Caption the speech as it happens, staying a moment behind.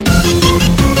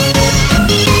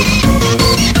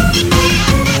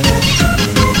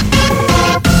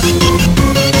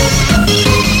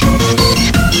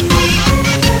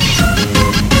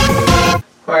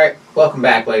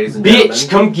ladies and gentlemen. Bitch,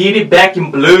 come get it back in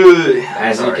blood.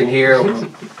 As you can hear,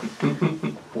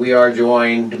 we are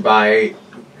joined by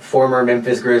former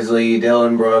Memphis Grizzly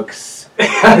Dylan Brooks.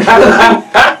 It's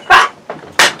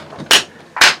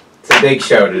a big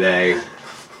show today.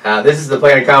 This is the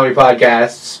Planet Comedy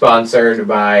Podcast, sponsored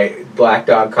by Black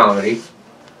Dog Comedy.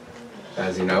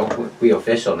 As you know, we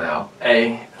official now.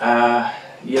 Hey,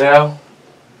 you know,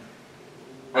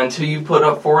 until you put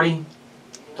up 40,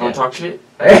 don't talk shit.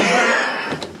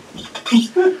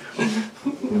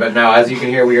 But now, as you can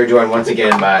hear, we are joined once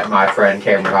again by my friend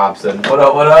Cam Hopson. What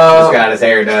up, what up? Just got his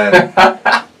hair done.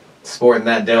 Sporting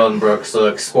that Dylan Brooks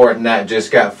look. Sporting that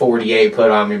just got 48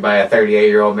 put on me by a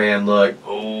 38-year-old man look.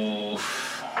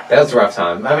 Oof. That was a rough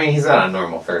time. I mean, he's not a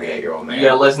normal 38-year-old man. You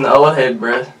gotta listen to old head,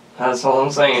 bruh. That's all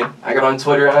I'm saying. I got on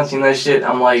Twitter and I seen that shit.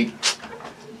 I'm like,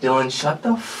 Dylan, shut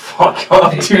the fuck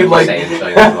up, dude. Like,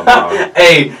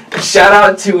 hey, shout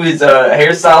out to his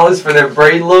hairstylist for their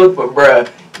braid look, but bruh,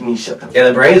 you need to shut the fuck up. Yeah,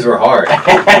 the braids were hard.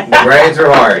 The braids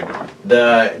were hard.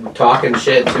 The talking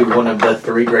shit to one of the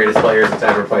 3 greatest players that's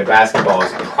ever played basketball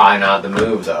is probably not the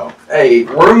move, though. Hey,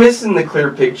 we're missing the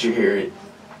clear picture here.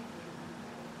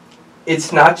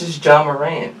 It's not just John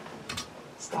Morant.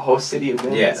 It's the whole city of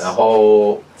Memphis. Yeah, the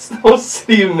whole... It's the whole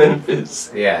city of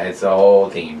Memphis. Yeah, it's the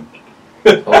whole team.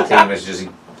 The whole team is just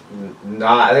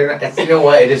not... You know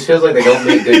what? It just feels like they don't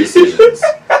make good decisions.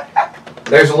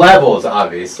 There's levels,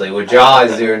 obviously. What Ja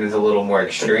is doing is a little more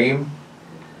extreme.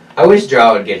 I wish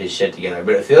Ja would get his shit together,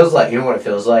 but it feels like... You know what it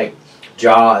feels like?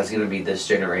 Ja is going to be this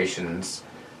generation's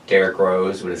Derrick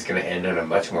Rose, but it's going to end in a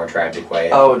much more tragic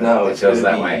way. Oh, no. It feels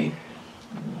that way.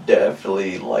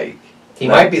 Definitely, like... He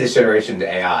might be this generation's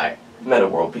AI. Meta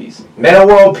world peace. Meta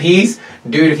world peace?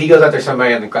 Dude, if he goes after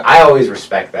somebody in the... I always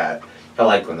respect that. I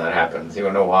like when that happens. You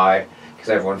wanna know why? Because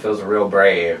everyone feels real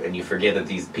brave, and you forget that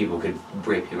these people could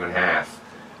rip you in half.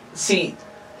 See,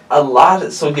 a lot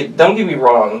of... So, don't get me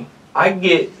wrong.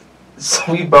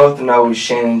 So we both know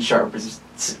Shannon Sharpe is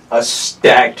a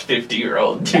stacked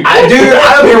 50-year-old dude. I don't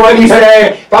care what you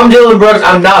say. If I'm Dylan Brooks,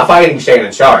 I'm not fighting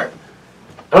Shannon Sharpe.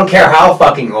 I don't care how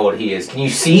fucking old he is. Can you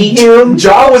see him?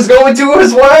 Ja was going to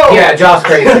as well. Yeah, Ja's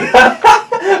crazy.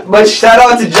 But shout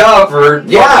out to Ja for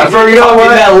you know what?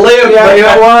 That lip. Yeah, you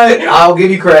know what? I'll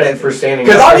give you credit for standing.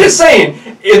 Because I'm just saying,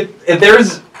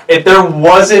 if there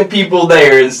wasn't people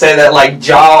there and say that like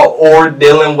Ja or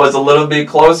Dylan was a little bit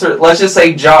closer, let's just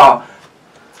say Ja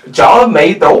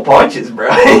may throw punches,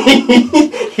 bro.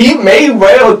 He may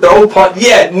well throw punches.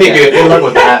 Yeah, nigga. Yeah, good luck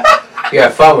with that. You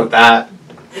have fun with that.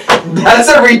 That's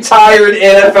a retired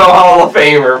NFL Hall of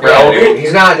Famer, bro. Yeah, dude.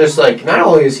 He's not just like, not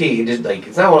only is he just like,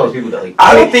 it's not one of those people that like...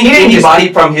 I don't think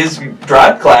anybody from his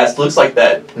draft class looks like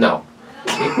that. No.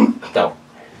 No.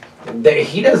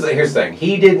 He does, here's the thing,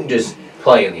 he didn't just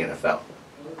play in the NFL.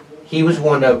 He was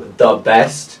one of the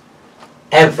best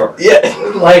ever. Yeah.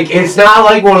 Like, it's not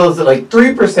like one of those, like,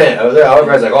 3%.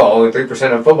 Everybody's like, oh, only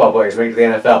 3% of football players make it to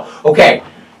the NFL. Okay,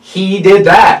 he did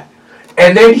that.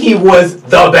 And then he was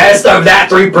the best of that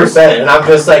 3%. And I'm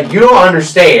just like, you don't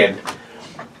understand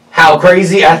how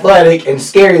crazy athletic and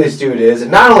scary this dude is. And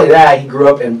not only that, he grew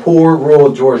up in poor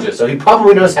rural Georgia. So he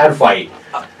probably knows how to fight.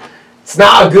 It's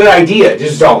not a good idea.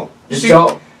 Just don't. Just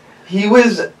don't. He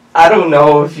was, I don't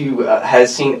know if you have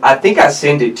seen, I think I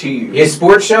sent it to you. His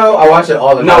sports show? I watch it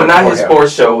all the time. No, not his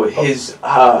sports show. His,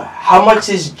 how much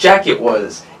his jacket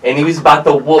was. And he was about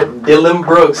to whoop Dylan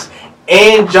Brooks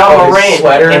and John Morant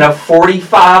in a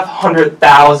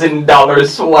 $4,500,000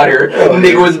 sweater.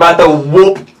 Nigga was about to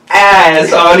whoop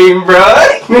ass on him, bro.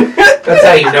 That's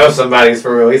how you know somebody's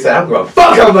for real. He said, I'm going to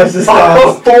fuck how much this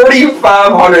costs.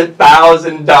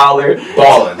 $4,500,000.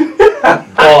 Ballin'.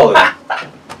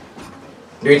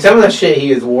 Dude, some of the shit he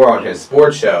has wore on his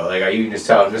sports show, like, you can just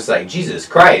tell, I'm just like, Jesus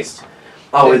Christ.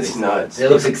 Oh, it's nuts. It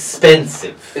looks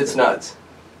expensive. It's nuts.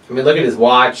 I mean, look at his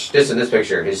watch. Just in this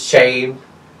picture. His chain.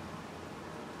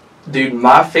 Dude,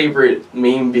 my favorite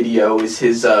meme video is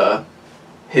his help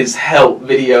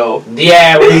video.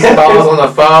 Yeah, when he calls on the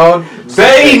phone.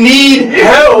 They need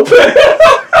help.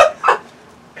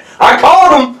 I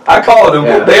called them.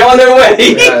 Yeah. They on their way.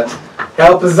 Yeah.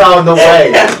 Help is on the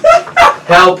way.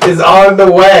 Help is on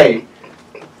the way.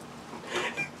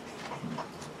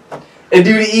 And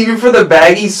dude, even for the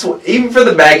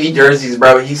baggy jerseys,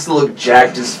 bro, he still looked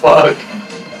jacked as fuck.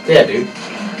 Yeah, dude.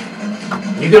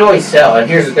 You can always tell, and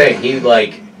here's the thing, he,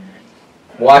 like,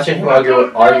 watching him argue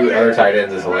with other tight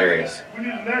ends is hilarious. We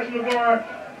need the National Guard.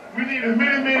 We need as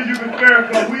many men as you can spare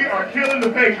because we are killing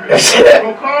the Patriots.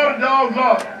 So call the dogs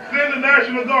off. Send the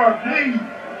National Guard, please.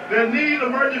 They need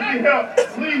emergency help.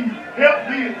 Please help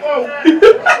these folks.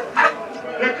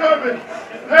 They're coming.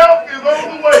 Help is on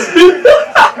the way.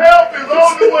 Help is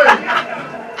on the way.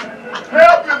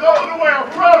 Help is on the way, I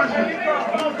promise you.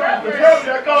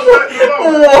 I call it the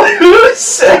Lord. What? Who This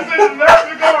said? is the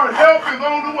National Guard. Help is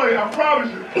on the way, I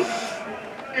promise you.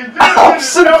 In 10 I'm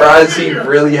minutes, help surprised is he here.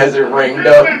 really hasn't ringed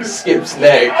up Skip's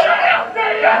neck.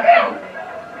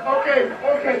 Okay,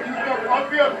 he's coming. I'll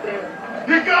be up there.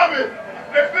 He coming.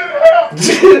 They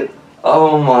send help.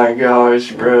 Oh my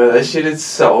gosh, bro. That shit is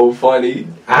so funny.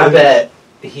 I bet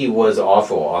he was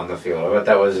awful on the field. I bet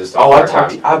that was just.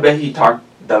 I bet he talked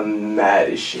the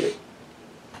maddest shit.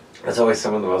 That's always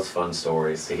some of the most fun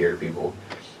stories to hear to people.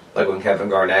 Like when Kevin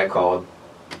Garnett called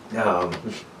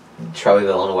Charlie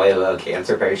Villanueva a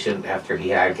cancer patient after he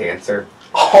had cancer.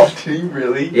 Oh, did he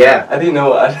really? Yeah. I didn't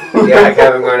know that. Yeah,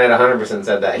 Kevin Garnett 100%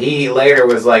 said that. He later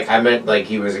was like, I meant like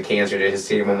he was a cancer to his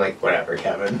team. I'm like, whatever,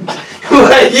 Kevin.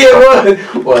 Like, yeah, what?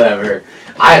 Whatever.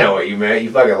 I know what you meant.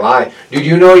 You fucking lie. Dude,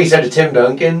 you know what he said to Tim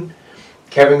Duncan?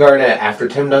 Kevin Garnett, after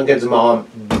Tim Duncan's mom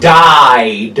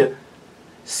died,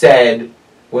 said,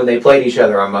 when they played each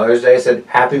other on Mother's Day, said,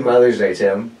 Happy Mother's Day,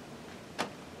 Tim.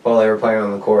 While they were playing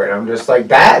on the court. And I'm just like,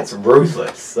 that's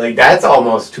ruthless. Like, that's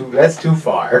almost that's too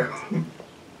far.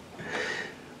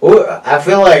 Well, I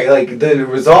feel like the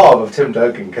resolve of Tim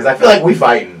Duncan, because I feel like we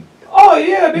fighting. Oh,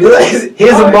 yeah, dude.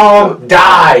 His mom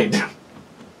died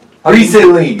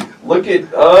recently. Look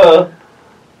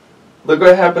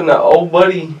what happened to old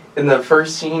buddy in the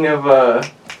first scene of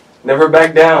Never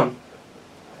Back Down.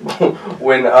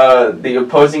 When the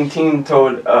opposing team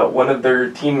told one of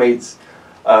their teammates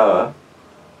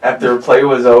after a play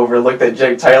was over, looked at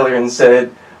Jake Tyler and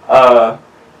said, the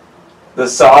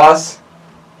sauce,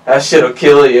 that shit'll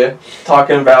kill you.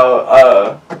 Talking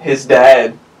about his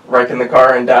dad wrecking the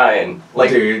car and dying. Like,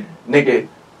 dude, nigga.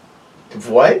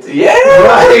 What? Yeah!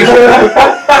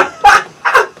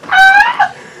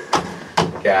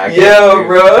 Yeah,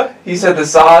 bro. He said the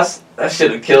sauce, that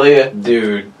shit'll kill you.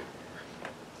 Dude,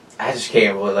 I just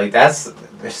can't believe, like,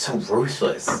 they're so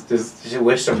ruthless. Just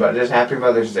wish somebody, just Happy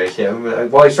Mother's Day, Tim.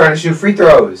 Like, while he's trying to shoot free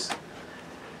throws.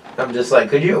 I'm just like,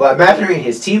 could you imagine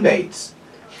his teammates?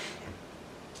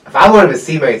 If I'm one of his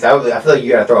teammates, I feel like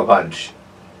you gotta throw a punch.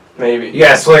 Maybe. You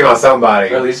gotta swing on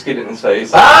somebody. Or at least get it in his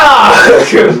face. Ah!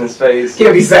 Get it in his face.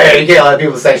 Can't be saying, you can't let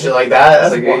people say shit like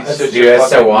that. That's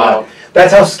so wild.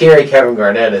 That's how scary Kevin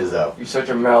Garnett is, though. You shut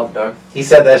your mouth, Doug. He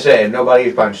said that shit and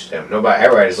nobody punched him.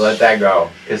 Everybody just let that go.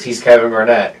 Because he's Kevin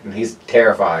Garnett and he's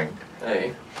terrifying.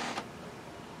 Hey.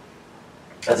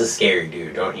 That's a scary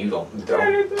dude. Don't.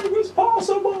 Anything is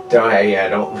possible.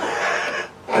 Don't.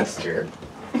 That's true.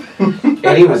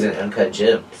 And he was in Uncut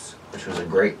Gems, which was a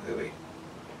great movie.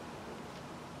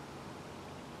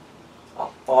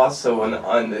 Also an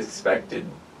unexpected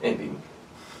ending.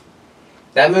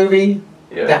 That movie?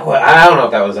 Yeah. I don't know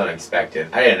if that was unexpected.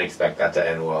 I didn't expect that to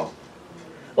end well.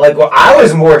 Like, I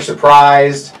was more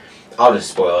surprised. I'll just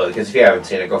spoil it, because if you haven't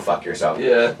seen it, go fuck yourself.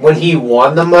 Yeah. When he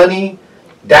won the money,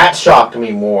 that shocked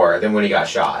me more than when he got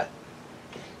shot.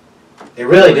 It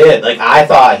really did. Like, I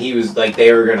thought he was, like,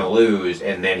 they were going to lose,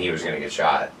 and then he was going to get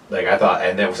shot. Like, I thought,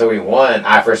 and then, so he won.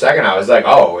 For a second, I was like,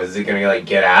 oh, is he going to, like,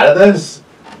 get out of this?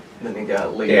 Then he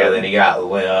got lit up. Yeah, then he got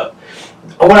lit up.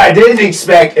 What I didn't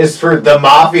expect is for the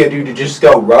mafia dude to just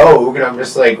go rogue, and I'm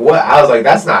just like, what? I was like,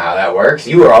 that's not how that works.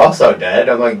 You were also dead.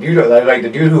 I'm like, dude, like the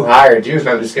dude who hired you is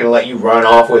not just gonna let you run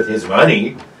off with his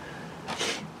money.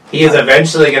 He is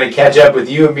eventually gonna catch up with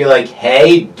you and be like,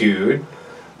 hey, dude,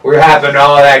 we're having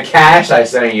all that cash I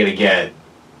sent you to get.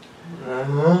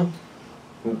 Uh-huh.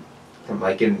 I'm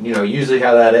like, and usually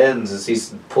how that ends is he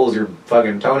pulls your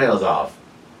fucking toenails off.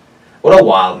 What a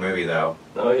wild movie, though.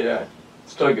 Oh yeah.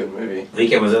 Still a good movie.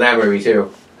 Weeknd was in that movie,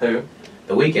 too. Who?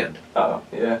 The Weeknd. Oh,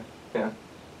 yeah. Yeah.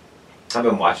 I've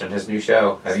been watching his new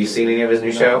show. Have you seen any of his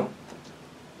new show?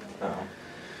 No.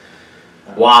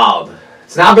 Wild.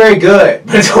 It's not very good,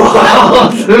 but it's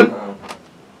wild. No.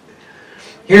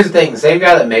 Here's the thing. The same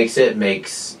guy that makes it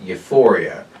makes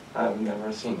Euphoria. I've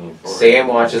never seen Euphoria. Sam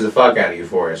watches the fuck out of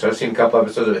Euphoria, so I've seen a couple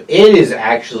episodes of it. It is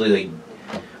actually,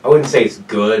 like, I wouldn't say it's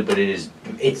good, but it's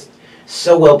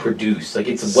so well produced. Like,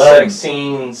 it's well... Sex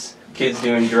scenes, kids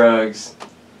doing drugs.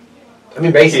 I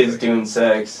mean, basically... Kids doing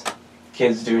sex,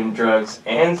 kids doing drugs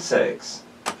and sex.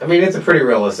 I mean, it's a pretty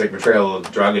realistic portrayal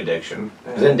of drug addiction.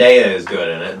 Yeah. Zendaya is good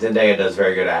in it. Zendaya does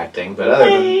very good acting, but other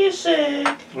than... Basic.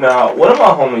 No, one of my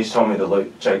homies told me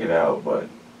to check it out, but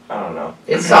I don't know.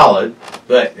 It's solid,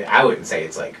 but I wouldn't say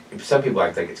it's like... Some people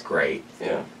think it's great.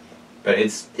 Yeah. But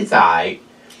it's alright.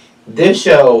 This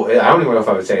show, I don't even know if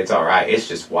I would say it's alright. It's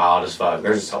just wild as fuck.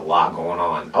 There's just a lot going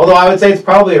on. Although I would say it's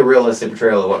probably a realistic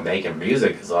portrayal of what making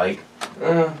music is like.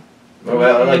 Well,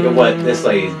 like what this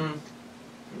lady...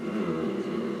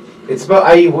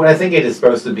 I think it is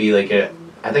supposed to be like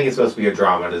I think it's supposed to be a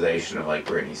dramatization of like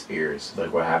Britney Spears,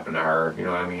 like what happened to her. You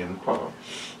know what I mean?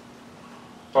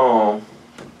 Oh.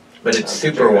 But it's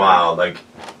super wild. Like,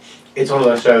 it's one of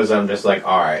those shows I'm just like,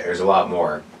 all right, there's a lot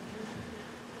more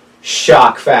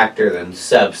shock factor than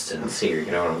substance here.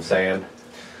 You know what I'm saying?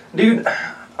 Dude,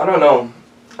 I don't know.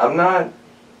 I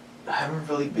haven't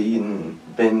really been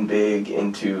big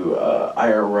into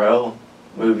IRL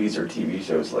movies or TV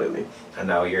shows lately. I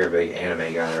know you're a big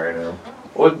anime guy right now.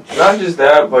 Well, not just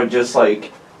that, but just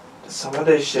like some of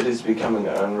this shit is becoming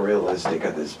unrealistic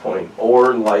at this point,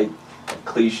 or like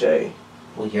cliche.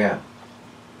 Well, yeah.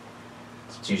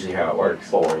 It's usually how it works.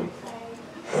 Boring.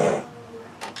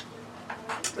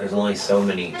 There's only so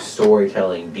many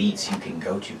storytelling beats you can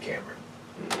go to, Cameron.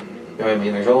 You know what I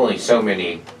mean? There's only so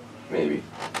many. Maybe.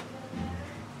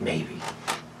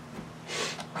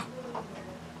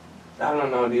 I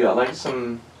don't know, dude. I like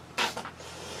some.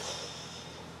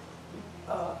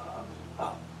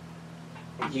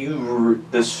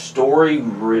 The story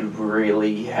would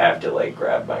really have to like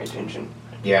grab my attention.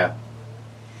 Yeah.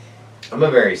 I'm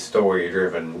a very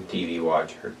story-driven TV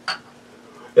watcher.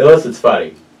 Unless it's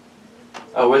funny.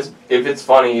 Oh, if it's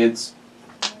funny, it's.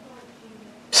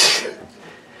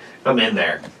 I'm in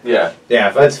there. Yeah. Yeah,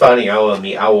 if it's funny, I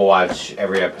will watch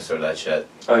every episode of that shit.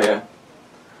 Oh yeah.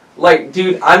 Like,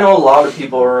 dude, I know a lot of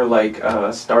people are like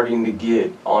starting to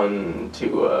get on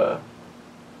to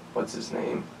what's his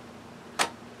name?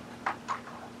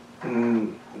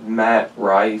 Matt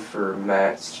Rife or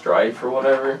Matt Strife or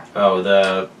whatever. Oh,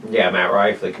 Matt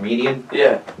Rife, the comedian?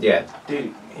 Yeah. Yeah.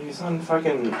 Dude, he was on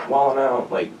fucking Wildin'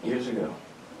 Out like years ago.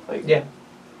 Like, yeah.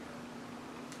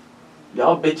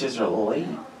 Y'all bitches are late.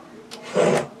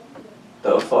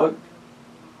 The fuck?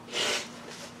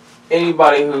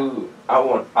 Anybody who I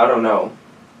don't know.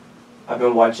 I've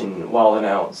been watching Wildin'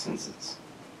 Out since it's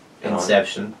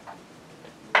Inception.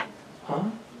 Huh?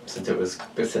 Since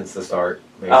the start.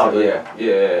 Basically. Oh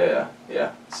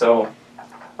yeah. So,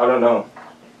 I don't know.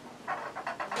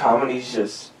 Comedy's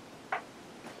just.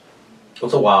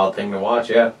 It's a wild thing to watch,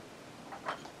 yeah.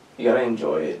 You gotta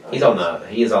enjoy it. He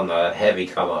is on the heavy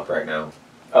come up right now.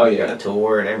 Oh He yeah. got a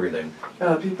tour and everything.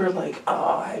 People are like,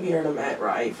 oh, have you heard of Matt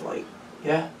Rife? Like,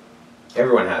 yeah.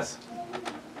 Everyone has.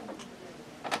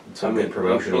 It's a good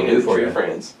promotional do for you.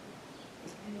 Friends.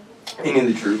 He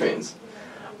knew the true fans.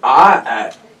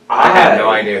 I had no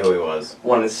idea who he was.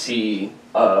 Want to see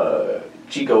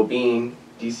Chico Bean,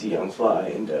 DC Young Fly,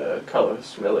 and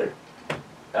Carlos Miller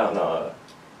on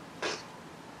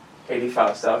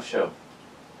 85 South Show.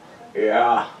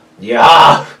 Yeah.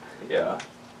 Yeah. Yeah.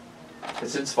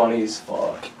 It's funny as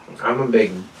fuck. I'm a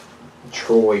big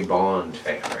Troy Bond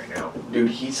fan right now.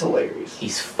 Dude, he's hilarious.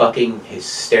 He's fucking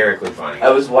hysterically funny. I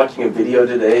was watching a video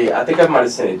today. I think I might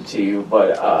have sent it to you,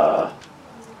 but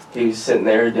he was sitting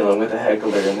there dealing with a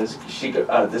heckler, and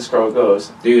this girl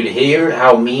goes, dude, hear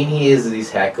how mean he is to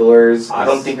these hecklers. I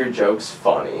don't think your joke's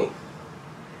funny.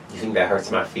 You think that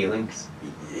hurts my feelings?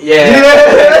 Yeah.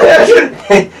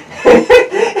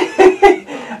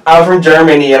 I'm from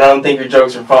Germany, and I don't think your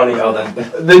jokes are funny. Oh, then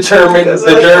the German thinks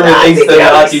the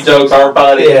Nazi jokes aren't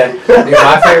funny. Yeah. Dude,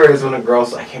 my favorite is when a girl,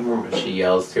 I can't remember what she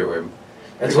yells to him.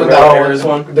 That's when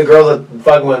the girls that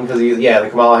fuck with him because the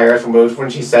Kamala Harris one, when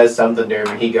she says something to him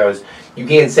and he goes, "You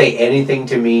can't say anything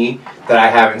to me that I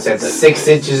haven't said 6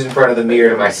 inches in front of the mirror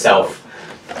to myself."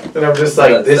 And I'm just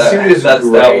like, this dude is great.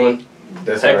 That one.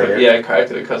 This right correct.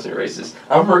 The cussing racist.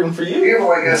 I'm rooting for you. You ever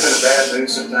wake up in a bad mood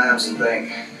sometimes and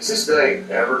think, is this day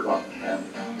ever going to end?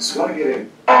 It's going to get in.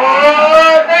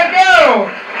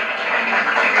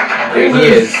 Dude, he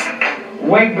is.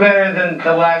 Way better than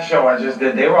the last show I just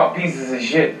did. They were all pieces of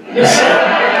shit. That's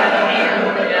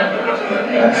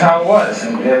how it was.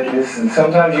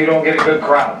 Sometimes you don't get a good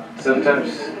crowd.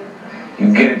 Sometimes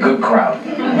you get a good crowd.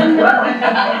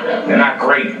 They're not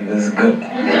great. This is good.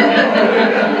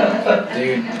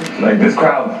 Dude. Like this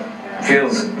crowd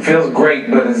feels great,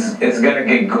 but it's gonna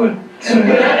get good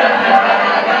soon.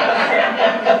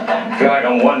 I feel like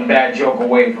I'm one bad joke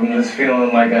away from this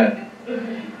feeling like a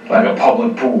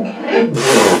public pool.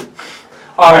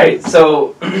 All right,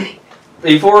 so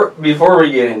before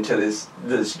we get into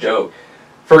this joke,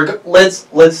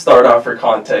 let's start off for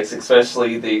context,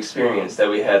 especially the experience that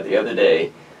we had the other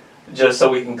day, just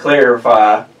so we can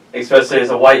clarify, especially as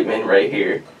a white man right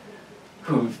here,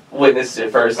 who witnessed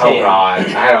it firsthand. Oh God,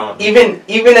 I don't.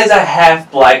 Even as a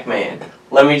half black man,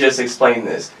 let me just explain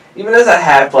this. Even as a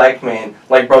half black man,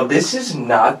 like, bro, this is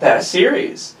not that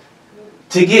serious.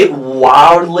 To get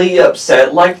wildly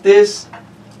upset like this,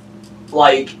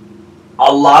 like,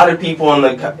 a lot of people in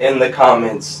the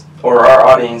comments or our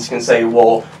audience can say,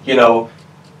 well, you know,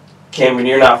 Cameron,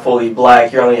 you're not fully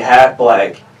black, you're only half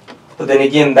black. But then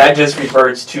again, that just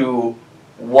reverts to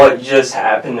what just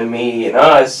happened to me and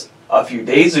us a few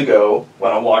days ago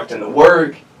when I walked into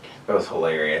work. That was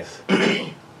hilarious.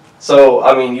 So,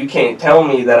 I mean, you can't tell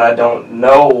me that I don't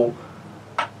know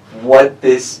what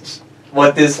this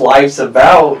life's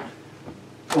about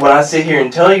when I sit here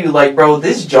and tell you, like, bro,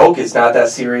 this joke is not that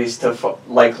serious to,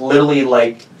 like, literally,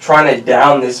 like, trying to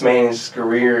down this man's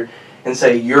career and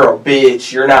say, you're a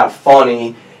bitch, you're not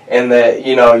funny, and that,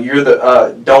 you know, you're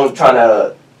the, don't try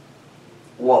to,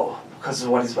 whoa, because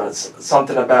what he's about,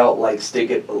 something about, like,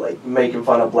 making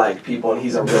fun of black people, and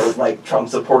he's a real, like, Trump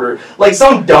supporter, like,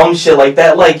 some dumb shit like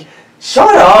that, like,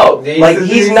 shut up, like,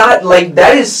 he's not, like,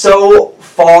 that is so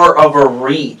far of a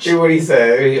reach. Dude, what he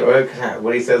said,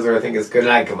 what he says, or I think it's good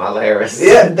night, Kamala Harris.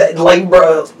 Yeah, like,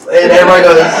 bro, and everybody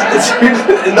goes,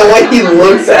 and the way he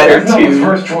looks at her, It's not his too.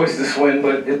 first choice to swim,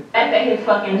 but I think his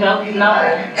fucking joke is not.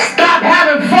 stop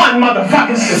having fun,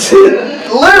 motherfuckers!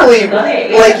 Literally,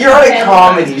 like, you're on a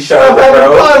comedy show,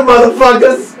 bro. Fun,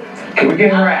 motherfuckers. Can we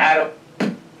get her Adam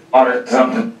or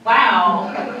something? Wow.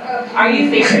 Are you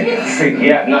serious?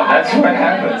 Yeah, no, that's what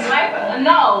happens.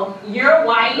 No, you're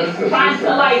white, trying to,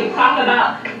 like, talk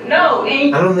about, no,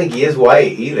 and I don't think he is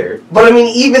white either. But I mean,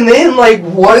 even then, like,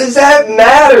 what does that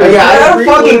matter? Yeah, You're I at a agree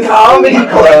fucking with- comedy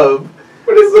club.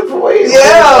 What is the point?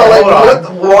 Yeah, like, Hold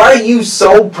on. why are you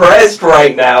so pressed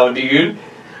right now, dude?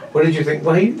 What did you think?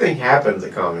 What do you think happens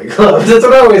at comedy clubs? That's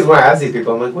what I always want to ask these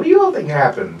people. I'm like, what do you all think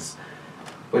happens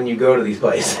when you go to these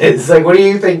places? Like, what do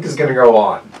you think is gonna go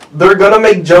on? They're gonna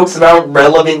make jokes about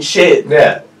relevant shit.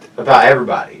 Yeah, about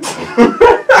everybody.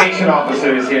 Station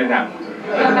officer is here now.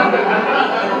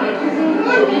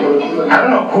 I don't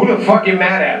know who the fuck you're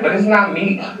mad at, but it's not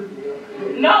me.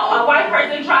 no, a white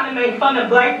person trying to make fun of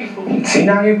black people. See,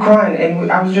 now you're crying,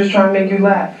 and I was just trying to make you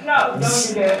laugh. No, don't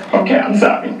do that. Okay, I'm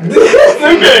sorry.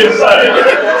 Okay, sorry.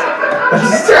 I'm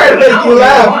just trying to make you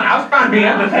laugh. I was trying to be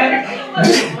empathetic.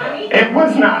 It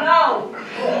was not. No.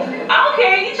 I don't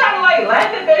care, you trying to, like,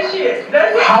 laugh at that shit.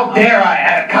 That's How dare I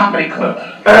at a comedy club?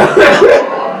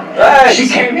 She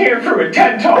came here for a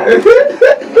TED Talk.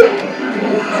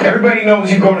 Everybody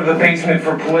knows you go to the basement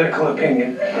for political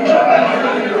opinion.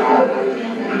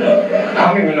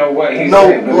 I don't even know what he's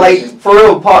saying. No, like, for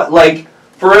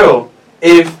real,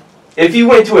 if you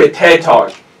went to a TED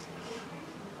Talk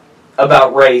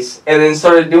about race and then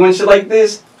started doing shit like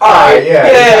this, alright,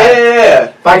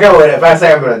 yeah. If I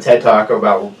say I'm going to TED Talk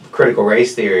about critical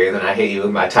race theory and then I hit you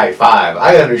with my type 5,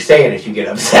 I understand if you get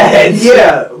upset.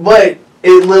 Yeah, but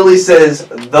it literally says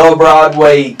the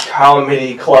Broadway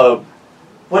Comedy Club.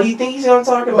 What do you think he's going to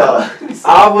talk about?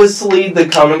 Obviously, the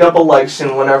coming up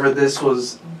election, whenever this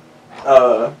was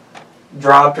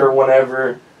dropped or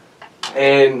whenever,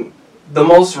 and the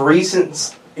most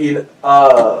recent,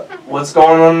 what's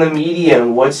going on in the media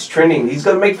and what's trending, he's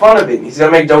going to make fun of it. He's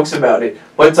going to make jokes about it.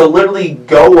 But to literally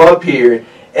go up here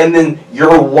and then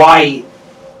you're white,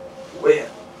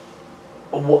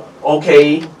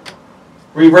 okay,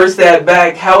 reverse that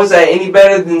back. How is that any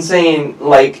better than saying,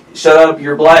 like, shut up,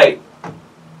 you're black?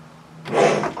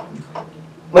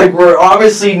 Like, we're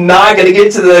obviously not going to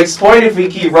get to the next point if we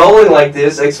keep rolling like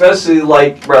this, especially,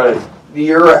 like, bro,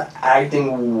 you're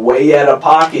acting way out of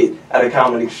pocket at a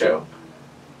comedy show.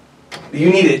 You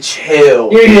need to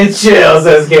chill. You need to chill,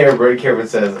 says Cameron. Cameron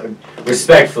says,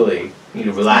 respectfully, you need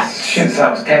to relax. Shit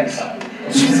sounds tense.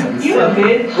 you a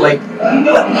bitch. Like,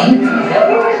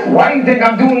 Why do you think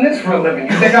I'm doing this for a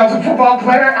living? You think I was a football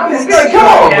player? I'm a like, come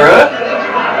on, bro.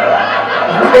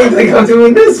 Why do you think I'm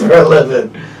doing this for a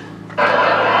living?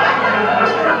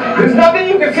 There's nothing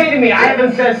you can say to me I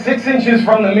haven't said 6 inches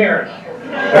from the mirror.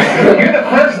 You're the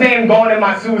first name going in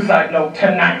my suicide note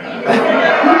tonight.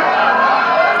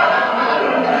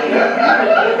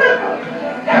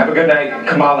 Have a good night,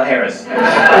 Kamala Harris.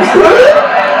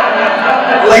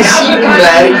 Like, she's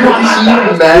mad.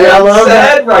 I love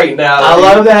Sad right now. I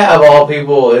love that of all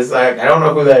people. It's like, I don't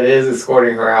know who that is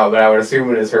escorting her out, but I would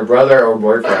assume it is her brother or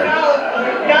boyfriend.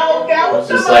 No, that was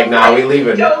It's just like, nah, we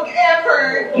leaving. joke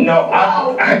ever. No,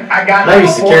 I got Maybe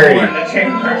like 4 security. more in the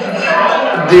chamber.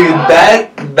 Dude,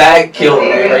 that killed me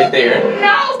right there.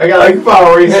 No. I got like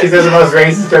 4. He says the most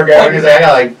racist joke ever. He's like, I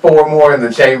got like 4 more in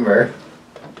the chamber.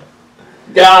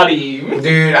 Got him.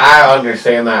 Dude, I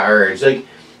understand that urge. Like,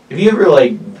 if you ever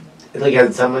like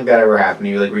had something like that ever happen to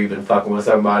you, like where you've been fucking with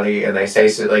somebody and they say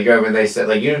shit, like, when they say,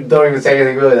 like, you don't even say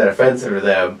anything really that offensive to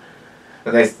them,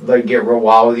 and they like get real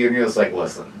wild with you, and you're just like,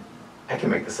 listen, I can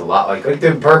make this a lot like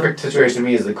the perfect situation to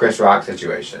me is the Chris Rock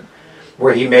situation,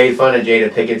 where he made fun of Jada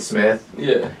Pinkett Smith,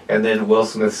 Yeah. and then Will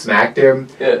Smith smacked him.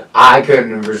 Yeah. I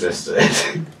couldn't have resisted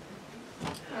it.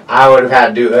 I would have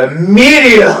had to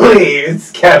immediately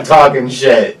kept talking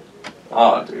shit.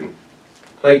 Oh, dude.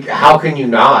 Like, how can you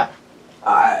not?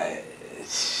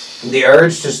 The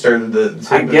urge to start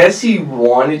I guess he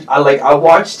wanted. I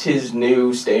watched his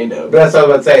new stand-up. That's what I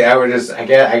was about to say. I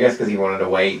guess because he wanted to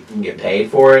wait and get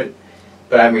paid for it.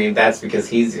 But I mean, that's because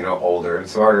he's older and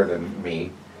smarter than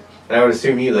me. And I would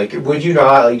assume you would you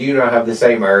not do you not have the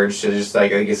same urge to just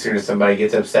as soon as somebody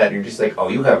gets upset, you're just like, oh,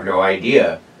 you have no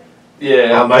idea.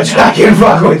 Yeah. How much I can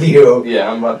fuck with you.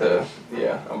 Yeah, I'm about to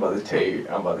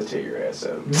tear your ass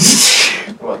up.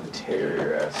 I'm about to tear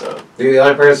your ass up. Dude, the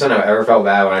only person I've ever felt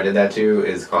bad when I did that to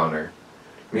is Connor.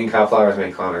 Me and Kyle Flowers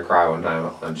made Connor cry one time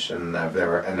at lunch, and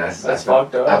that's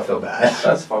fucked up. I feel bad.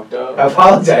 That's fucked up. I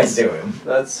apologize to him.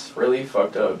 That's really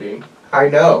fucked up, dude. I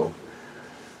know.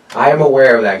 I am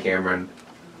aware of that, Cameron.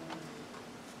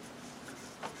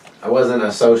 I wasn't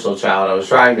a social child. I was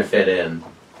trying to fit in.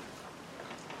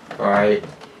 Alright?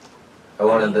 I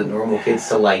wanted the normal kids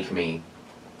to like me.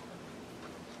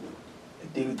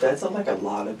 Dude, that's like a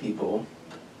lot of people.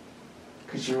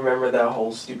 Cause you remember that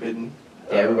whole stupid...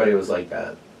 Yeah, everybody was like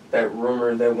that. That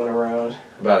rumor that went around.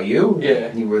 About you?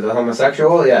 Yeah. You were the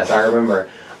homosexual? Yes, I remember.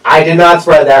 I did not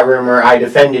spread that rumor. I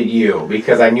defended you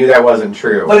because I knew that wasn't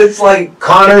true. But it's like...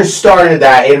 Connor started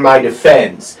that in my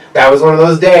defense. That was one of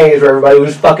those days where everybody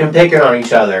was fucking picking on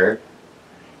each other.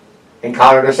 And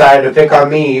Connor decided to pick on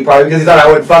me, probably because he thought I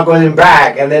would fuck with him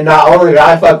back. And then not only did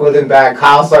I fuck with him back,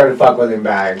 Kyle started to fuck with him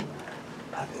back.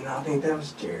 I think that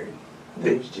was Jared. I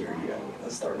think it was Jared Young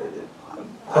that started it.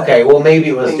 Okay, well maybe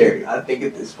it was Jared. I think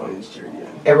at this point it's Jared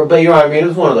Young. Everybody, you know what I mean? It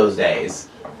was one of those days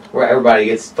where everybody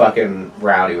gets fucking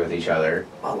rowdy with each other.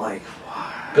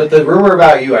 But the rumor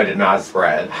about you I did not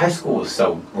spread. High school was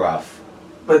so rough.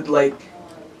 But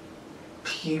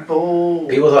people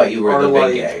thought you were the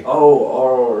big gay.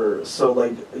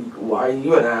 Why are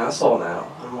you an asshole now?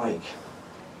 I'm like...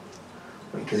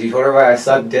 Because you told everybody I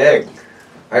suck dick.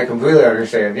 I completely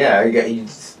understand. Yeah, it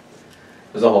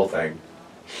was a whole thing.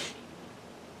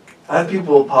 I had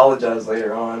people apologize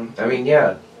later on. I mean,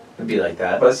 yeah, it'd be like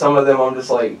that. But some of them I'm just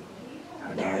like,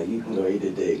 nah, you can go eat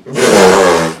a dick.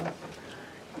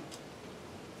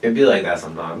 It'd be like that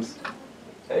sometimes.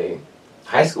 Hey.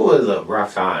 High school is a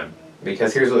rough time.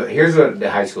 Because here's what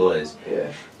the high school is. Yeah.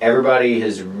 Everybody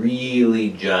has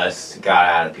really just got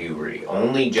out of puberty.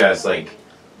 Only just,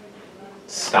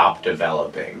 stopped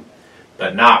developing.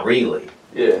 But not really.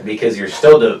 Yeah. Because you're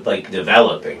still,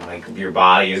 developing. Your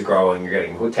body is growing, you're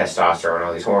getting testosterone,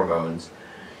 all these hormones.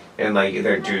 And,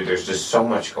 there's just so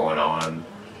much going on.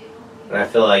 And I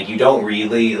feel like you don't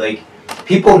really,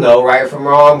 people know right from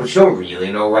wrong, but you don't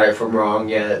really know right from wrong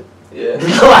yet. Yeah.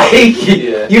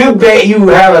 Yeah. You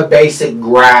have a basic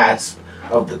grasp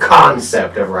of the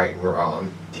concept of right and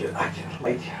wrong. Dude, I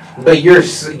can, But your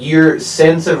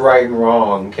sense of right and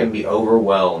wrong can be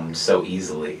overwhelmed so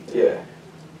easily. Yeah.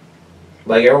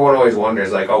 Everyone always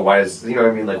wonders, why does, why does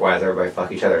everybody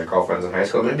fuck each other's girlfriends in high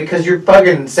school? I mean, because you're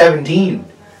fucking 17.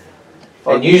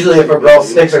 And usually if a girl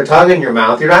sticks her tongue in your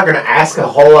mouth, you're not going to ask a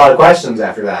whole lot of questions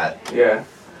after that. Yeah.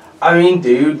 I mean,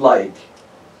 dude,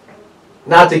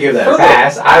 not to give that a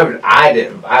pass,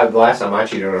 the last time I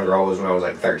cheated on a girl was when I was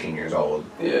 13 years old.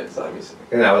 Yeah, it's obviously.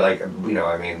 And that was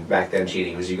back then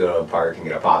cheating was you go to a park and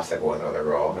get a popsicle with another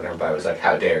girl, and everybody was like,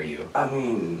 how dare you? I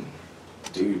mean,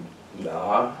 dude,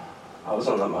 nah. I was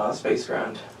on the MySpace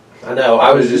grind. I know,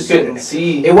 I was just couldn't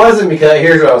see. It wasn't because,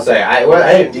 here's what I'll say, I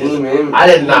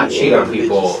did not cheat on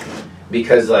people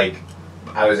because, I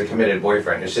was a committed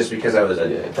boyfriend. It's just because I was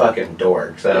a fucking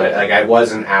dork. So, I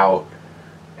wasn't out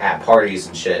at parties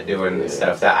and shit doing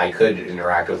stuff that I could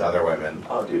interact with other women.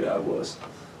 Oh, dude, I was.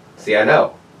 See, I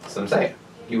know. That's what I'm saying.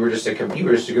 You were just a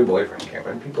good boyfriend,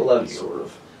 Cameron. People love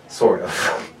you. Sort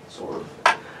of.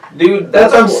 Dude,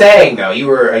 that's what I'm saying, though. You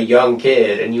were a young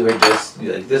kid, and you had just,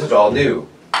 this was all new.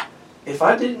 If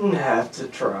I didn't have to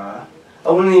try,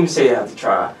 I wouldn't even say I have to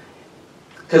try.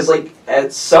 Because,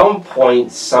 at some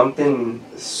point, something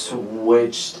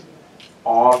switched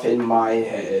off in my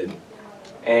head,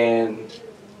 and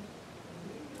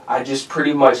I just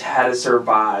pretty much had to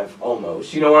survive,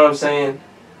 almost. You know what I'm saying?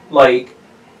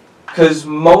 Because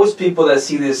most people that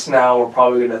see this now are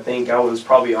probably going to think I was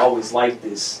probably always like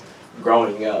this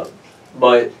growing up.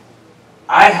 But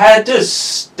I had to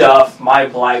stuff my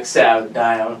Black Sabbath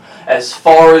down as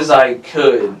far as I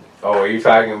could. Oh, are you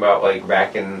talking about,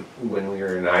 back when we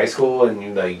were in high school and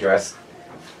you, dressed?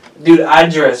 Dude, I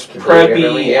dressed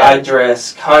preppy, I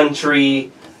dressed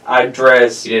country, I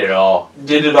dressed... You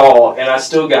did it all. And I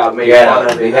still got made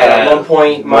fun of it. At one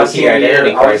point, my senior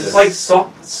year, I was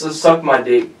just suck my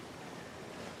dick.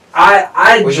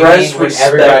 I dressed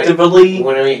respectably.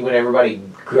 When everybody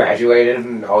graduated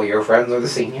and all your friends are the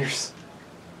seniors?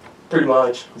 Pretty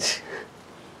much.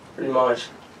 Pretty much.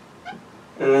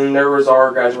 And then there was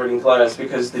our graduating class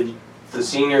because the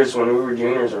seniors when we were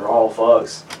juniors are all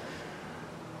fucks.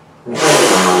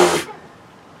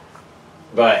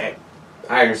 But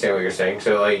I understand what you're saying.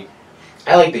 So, like,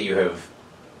 I like that you have,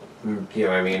 you know what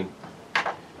I mean,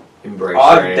 embraced your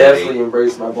I've identity. definitely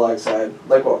embraced my black side.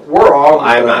 Like, we're all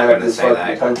I'm not have going to this say fucking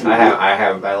that. country.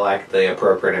 I lack the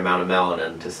appropriate amount of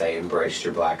melanin to say embrace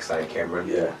your black side, Cameron.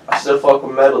 Yeah. I still fuck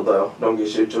with metal, though. Don't get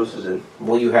shit twisted in.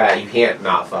 Well, you can't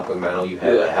not fuck with metal. You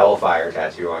have a Hellfire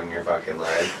tattoo on your fucking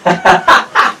leg.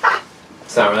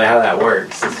 It's not really how that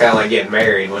works. It's kind of like getting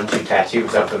married. Once you tattoo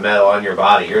something metal on your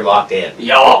body, you're locked in.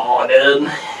 Y'all,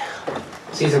 dude.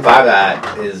 Season 5 of that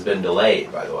has been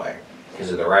delayed, by the way,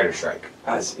 because of the writer's strike.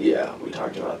 Yeah, we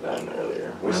talked about that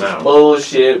earlier. Which is I know.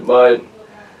 bullshit, but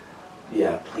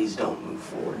yeah, please don't move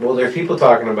forward. Well, there's people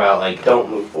talking about, like, Don't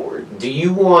move forward. do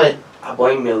you want I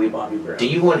blame Millie Bobby Brown. Do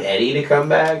you want Eddie to come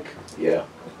back? Yeah.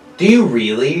 Do you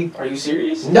really? Are you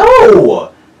serious?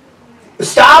 No!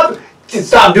 Stop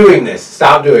doing this.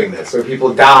 Stop doing this. Where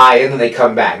people die and then they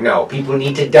come back. No, people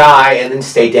need to die and then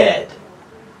stay dead.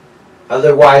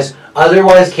 Otherwise,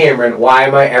 Cameron, why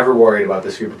am I ever worried about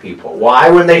this group of people? Why,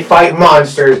 when they fight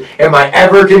monsters, am I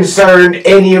ever concerned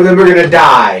any of them are gonna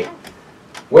die?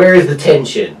 Where is the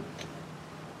tension?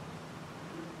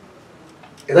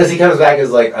 Unless he comes back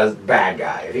as, like, a bad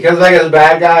guy. If he comes back as a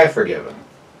bad guy, forgive him.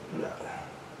 No.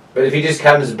 But if he just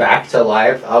comes back to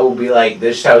life, I will be like,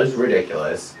 this show is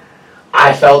ridiculous.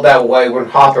 I felt that way when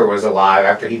Hopper was alive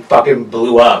after he fucking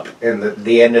blew up in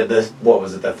the end of the, what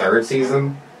was it, the 3rd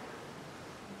season?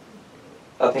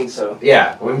 I think so.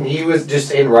 Yeah, when he was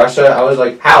just in Russia, I was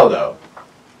like, how though?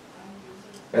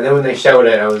 And then when they showed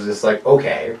it, I was just like,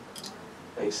 okay.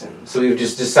 Makes sense. So we've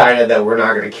just decided that we're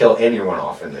not going to kill anyone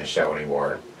off in this show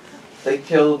anymore. They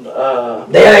killed,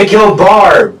 They killed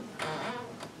Barb!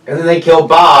 And then they killed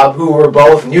Bob, who were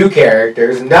both new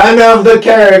characters. None of the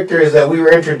characters that we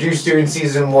were introduced to in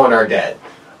Season 1 are dead.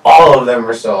 All of them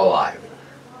are still alive.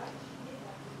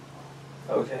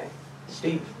 Okay.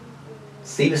 Steve.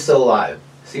 Steve is still alive.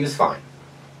 Steve is fine.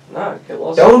 Nah, kill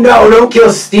us. Don't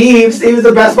kill Steve! Steve is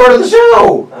the best part of the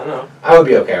show! I know. I would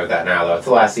be okay with that now, though. It's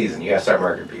the last season. You gotta start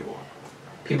murdering people.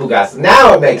 People got to...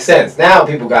 Now it makes sense. Now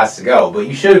people got to go. But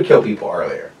you should have killed people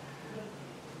earlier.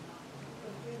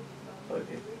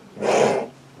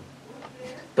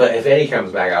 But if Eddie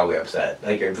comes back, I'll be upset.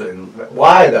 Like,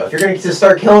 why though? If you're going to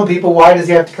start killing people, why does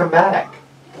he have to come back?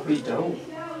 We don't.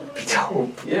 Be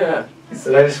dope. Yeah. He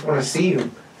said, I just want to see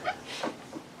him.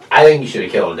 I think you should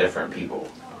have killed different people.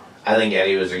 I think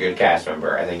Eddie was a good cast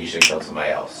member. I think you should have killed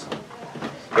somebody else.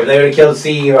 If they would have killed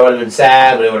Steve, I would have been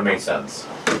sad, but it would have made sense.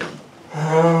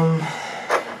 I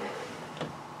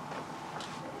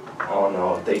don't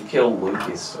know if they kill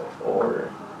Lucas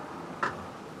or.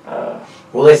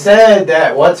 Well, they said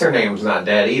that what's-her-name's not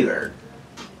dead either.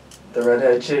 The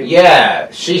redhead chick? Yeah,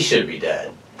 she should be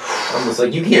dead. I'm just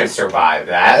like, you can't survive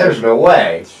that. There's no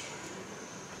way.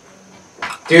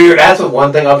 Dude, that's what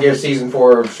one thing I'll give Season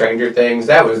 4 of Stranger Things.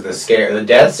 That was the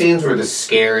death scenes were the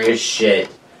scariest shit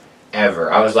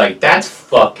ever. I was like, that's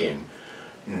fucking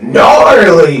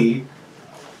gnarly!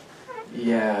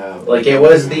 Yeah. Like, it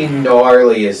was the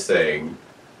gnarliest thing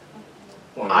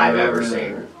I've ever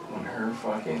seen.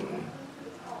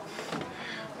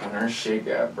 When her shit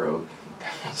got broke,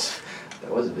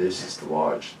 that was vicious to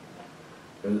watch.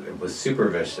 It was super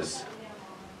vicious.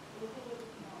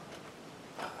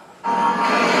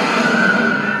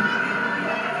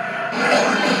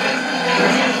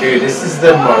 Dude, this is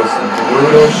the most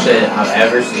brutal shit I've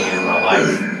ever seen in my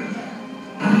life.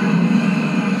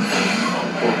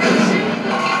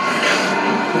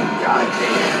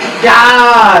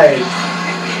 God!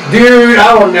 Dude,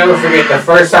 I will never forget the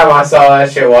first time I saw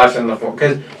that shit watching the film.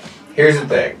 Because, here's the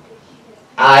thing.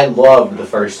 I loved the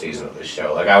first season of this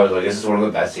show. Like, I was like, this is one of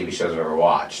the best TV shows I've ever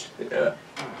watched. Yeah.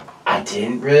 I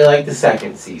didn't really like the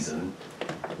second season.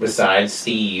 Besides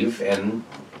Steve and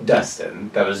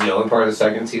Dustin. That was the only part of the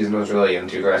second season I was really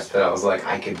into. The rest of it, I was like,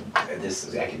 I could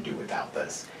do without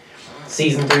this.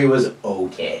 Season 3 was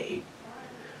okay.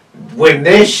 When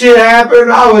this shit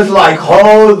happened, I was like,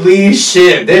 holy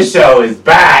shit, this show is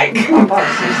back.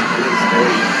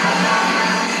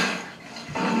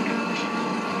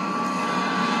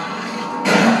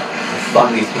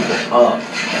 Fuck these people up.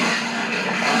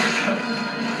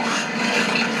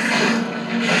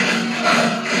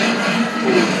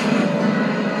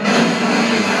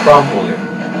 Crumpled it.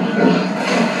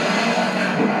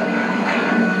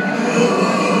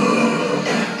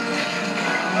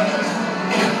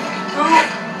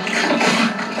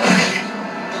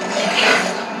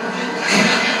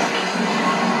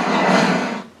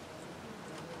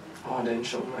 Oh, I didn't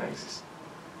show Max.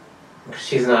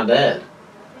 She's not dead.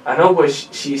 I know, but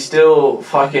she still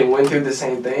fucking went through the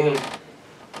same thing.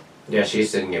 Yeah, she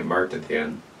just didn't get murked at the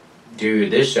end.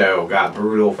 Dude, this show got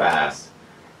brutal fast.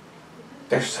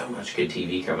 There's so much good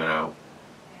TV coming out.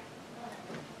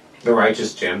 The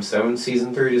Righteous Gemstones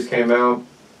season 3 just came out.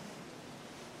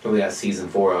 We got season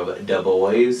 4 of The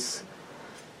Boys.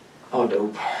 Oh,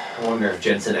 dope. I wonder if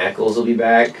Jensen Ackles will be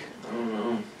back. I don't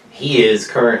know. He is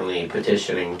currently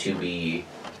petitioning to be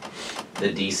the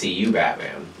DCU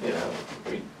Batman. Yeah,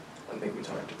 I think we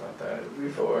talked about that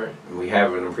before. We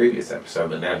have in a previous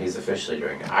episode, but now he's officially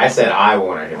doing it. I said I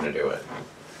wanted him to do it.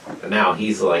 But now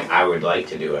he's like, I would like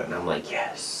to do it. And I'm like,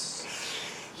 yes.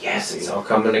 Yes, it's all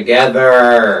coming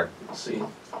together. We'll see.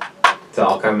 It's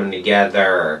all coming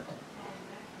together.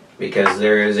 Because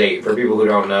there is for people who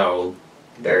don't know,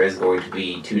 there is going to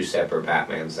be 2 separate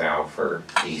Batmans now for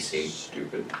DC.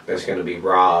 Stupid. There's going to be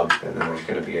Rob, and then there's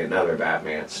going to be another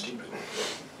Batman. Stupid.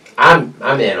 I'm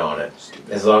in on it,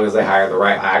 as long as they hire the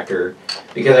right actor.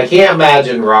 Because I can't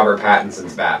imagine Robert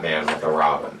Pattinson's Batman with a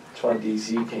Robin. That's why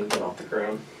DC can't get off the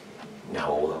ground.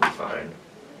 No, they'll be fine.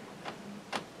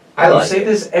 I like say it.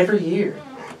 this every year.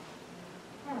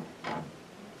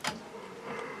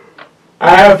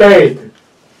 I have faith.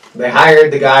 They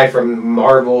hired the guy from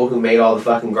Marvel who made all the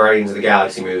fucking Guardians of the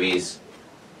Galaxy movies.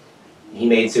 He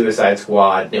made Suicide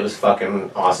Squad, and it was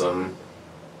fucking awesome.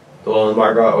 The one with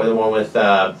Margot, or the one with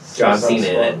John Cena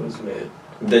in it. Was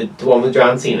mid. The one with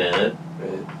John Cena in it.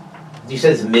 Mid. You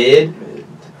said it's mid? Mid.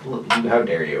 How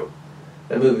dare you?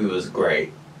 That movie was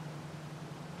great.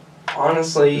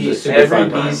 Honestly, It was a super every fun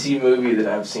time. DC movie that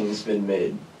I've seen has been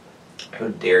mid. How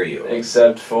dare you?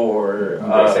 Except for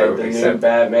the new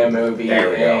Batman movie There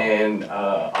we go. and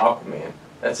Aquaman.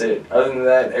 That's it. Other than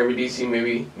that, every DC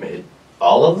movie, mid.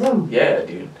 All of them? Yeah,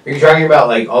 dude. Are you talking about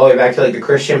like all the way back to like the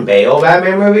Christian Bale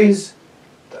Batman movies?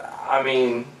 I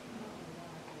mean,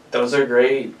 those are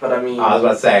great, but I mean... I was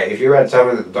about to say, if you're about to tell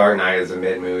me that The Dark Knight is a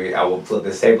mid movie, I will flip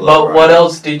this table But over. what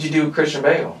else did you do with Christian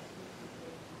Bale?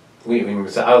 We like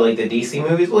the DC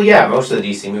movies? Well, yeah, most of the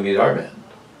DC movies are mid.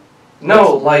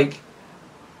 No, like...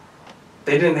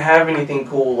 They didn't have anything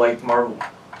cool like Marvel.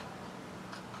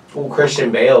 Well,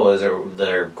 Christian Bale is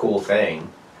their cool thing.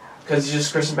 Because he's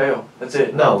just Christian Bale. That's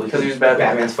it. No, because he was Batman.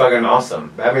 Batman's fucking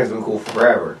awesome. Batman's been cool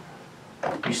forever.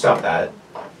 You stop that.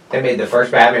 They made the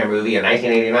first Batman movie in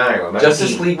 1989. With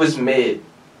Justice League was mid.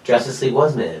 Justice League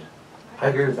was mid. I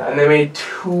agree with that. And they made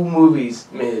 2 movies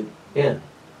mid. Yeah.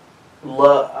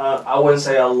 I wouldn't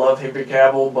say I love Henry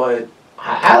Cavill, but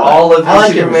I all of the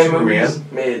like him as Superman movies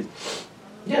mid.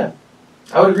 Yeah.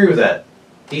 I would agree with that.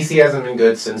 DC hasn't been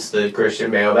good since the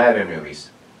Christian Bale Batman movies.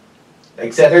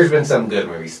 Except there's been some good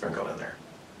movies sprinkled in there.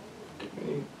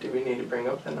 Do we need to bring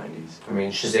up the 90s? I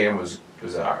mean, Shazam was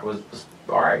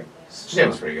alright. Shazam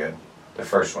was pretty good. The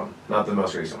first one, not the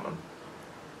most recent one.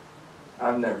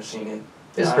 I've never seen it.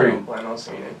 It's I pretty. don't plan on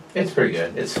seeing it. It's pretty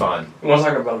good. It's fun. You want to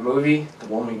talk about a movie? The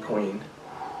Woman Queen.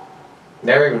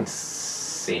 Never even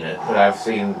seen it, but I've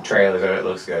seen trailers of it. It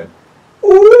looks good.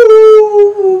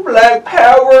 Ooh, Black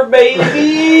Power,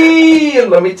 baby! And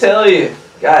let me tell you,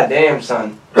 goddamn,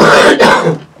 son.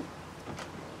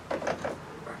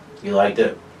 You liked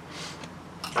it?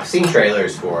 I've seen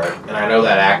trailers for it, and I know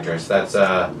that actress. That's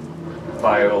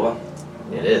Viola.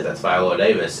 It is. That's Viola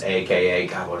Davis, a.k.a.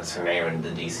 God, what is her name in the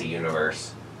DC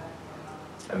universe?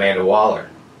 Amanda Waller.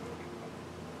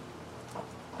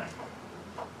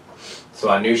 So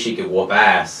I knew she could whoop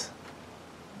ass.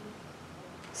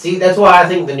 See, that's why I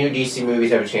think the new DC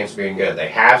movies have a chance of being good. They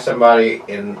have somebody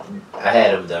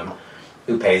ahead of them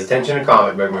who pays attention to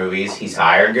comic book movies. He's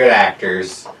hired good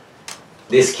actors.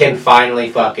 This can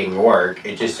finally fucking work.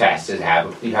 It just has to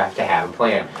you have to have a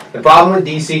plan. The problem with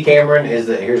DC, Cameron, is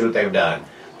that here's what they've done.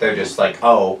 They're just like,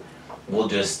 oh, we'll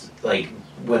just, like,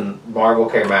 when Marvel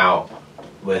came out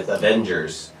with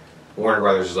Avengers, Warner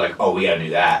Brothers was like, oh, we gotta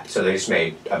do that. So they just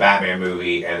made a Batman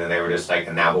movie, and then they were just like,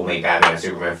 and now we'll make Batman and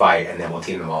Superman fight, and then we'll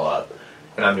team them all up.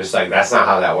 And I'm just like, that's not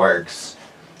how that works.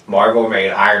 Marvel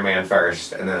made Iron Man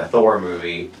first, and then a Thor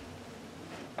movie,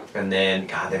 and then,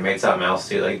 God, they made something else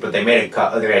too. Like, but they made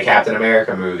a Captain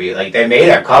America movie. Like, they made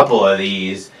a couple of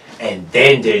these, and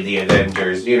then did the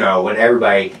Avengers. You know, when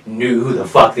everybody knew who the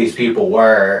fuck these people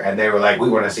were, and they were like, we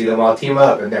want to see them all team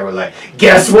up, and they were like,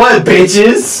 guess what,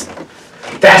 bitches?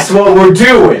 That's what we're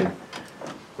doing.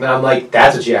 And I'm like,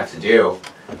 that's what you have to do.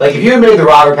 Like, if you had made the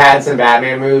Robert Pattinson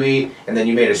Batman movie, and then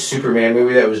you made a Superman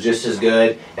movie that was just as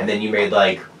good, and then you made,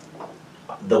 like,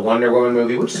 the Wonder Woman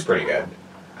movie, which is pretty good.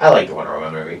 I like the Wonder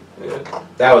Woman movie. Yeah.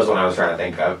 That was what I was trying to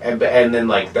think of. And then,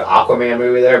 like, the Aquaman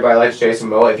movie that everybody likes, Jason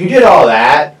Momoa. If you did all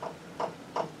that,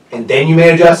 and then you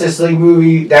made a Justice League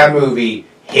movie, that movie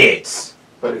hits.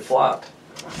 But it flopped.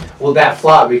 Well, that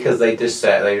flopped because they just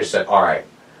said, all right,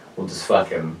 we'll just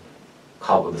fucking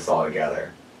cobble this all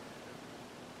together.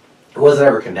 It wasn't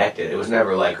ever connected. It was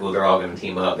never like, oh, they're all going to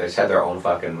team up. They just had their own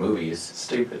fucking movies.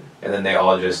 Stupid. And then they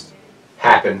all just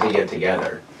happened to get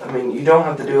together. I mean, you don't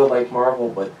have to do it like Marvel,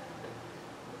 but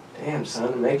damn,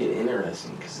 son, make it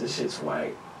interesting, because this shit's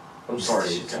whack. I'm sorry,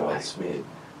 it's mid.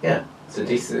 Yeah. So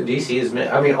DC is mid.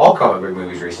 I mean, all comic book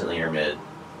movies recently are mid.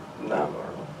 Not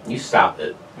Marvel. You stopped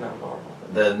it. Not Marvel.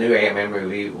 The new Ant-Man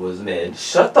movie was mid.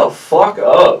 Shut the fuck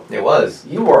up. It was.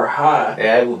 You were high.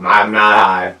 Yeah, I'm not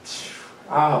high.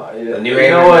 Oh, yeah. The new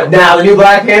Ant-Man. Now, the new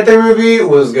Black Panther movie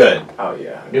was good. Oh,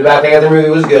 yeah. The new Black Panther movie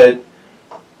was good.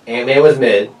 Ant-Man was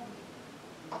mid.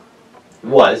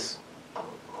 Was.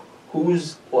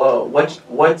 Who's what's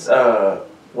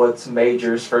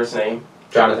Major's first name?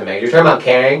 Jonathan Majors. You're talking about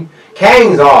Kang?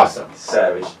 Kang's awesome.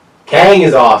 Savage. Kang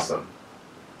is awesome.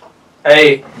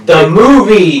 Hey, the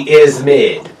movie is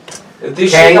mid. If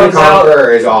this Kang shit the comes out,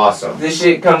 Conqueror is awesome. this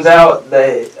shit comes out,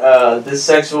 this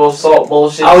sexual assault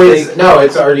bullshit.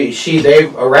 It's already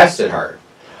they've arrested her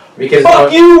because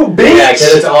fuck you, bitch. Yeah,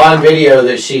 because it's on video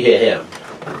that she hit him.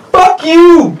 Fuck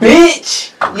you,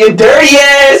 bitch. You dirty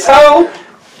asshole.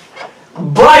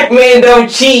 Black men don't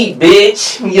cheat,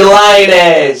 bitch. You lying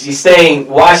ass. You stink.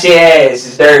 Wash your ass.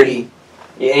 It's dirty.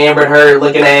 You Amber Heard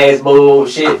looking ass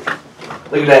bullshit.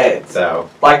 Look at that. So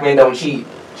black men don't cheat.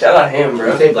 Shout out him,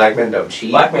 bro. You say black men don't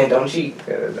cheat? Black men don't cheat.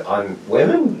 On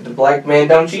women? The black men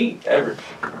don't cheat. Ever.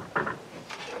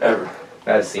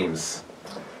 That seems...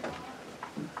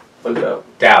 Look it up.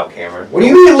 Doubt, Cameron. What do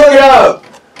you mean look it up?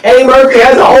 Eddie Murphy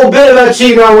has a whole bit about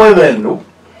cheating on women. Nope.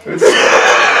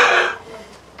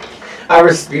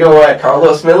 You know what?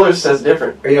 Carlos Miller says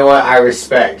different. You know what? I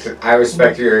respect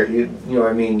your, you know what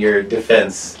I mean, your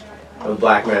defense of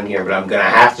black men here, but I'm gonna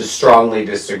have to strongly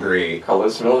disagree.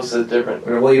 Carlos Miller says different.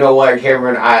 Well, you know what,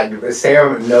 Cameron?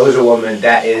 Sam knows a woman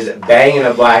that is banging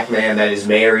a black man that is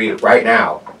married right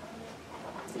now.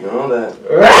 You know that.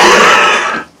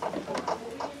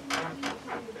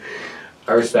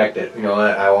 I respect it. You know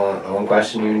what? I won't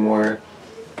question you anymore.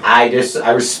 I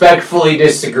respectfully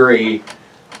disagree.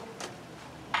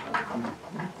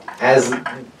 As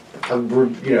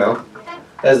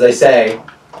as they say,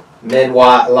 men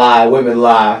lie, women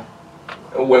lie.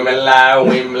 Women lie,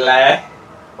 women lie.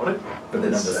 What? But the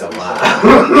numbers don't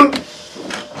lie.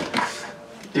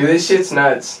 Dude, this shit's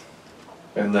nuts.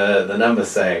 And the numbers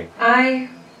say, I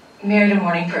married a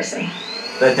morning person.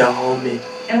 The homie.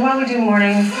 And while we do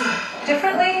mornings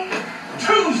differently,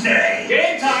 Tuesday!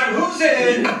 Game time, who's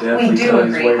in? we do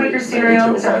agree. Quaker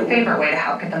cereal is our favorite way to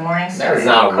help get the morning started. that is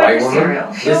not a white Quaker woman.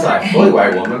 cereal. This is not a fully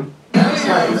white woman. It's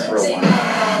not even real one.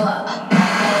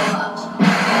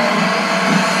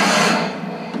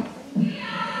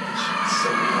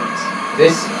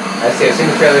 I've seen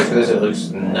the trailer for this, it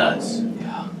looks nuts.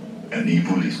 An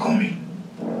evil is coming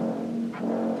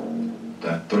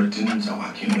that threatens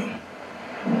our kingdom.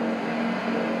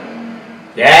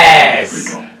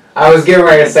 Yes! I was getting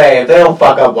ready to say, if they don't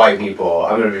fuck up white people,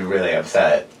 I'm gonna be really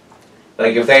upset.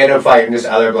 Like, if they end up fighting just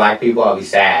other black people, I'll be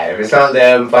sad. If it's not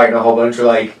them fighting a whole bunch of,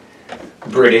 like,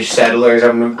 British settlers,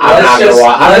 I'm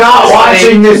not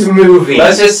watching this movie.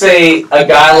 Let's just say a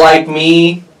guy like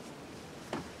me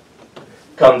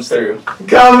comes through.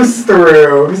 Comes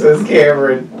through, says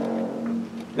Cameron.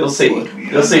 You'll see.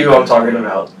 You'll see who I'm talking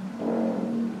about.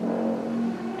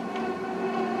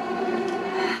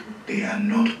 They are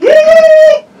not.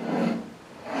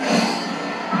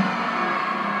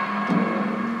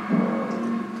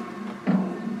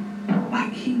 My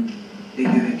king, the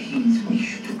Europeans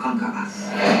wish to conquer us.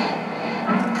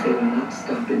 They will not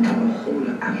stop until the whole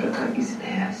of Africa is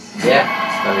theirs. Yeah,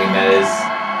 I mean, that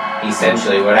is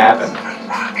essentially what happened.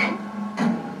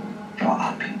 For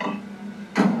our people.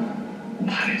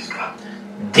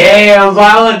 Damn,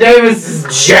 Viola Davis is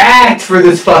jacked for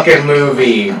this fucking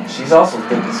movie. She's also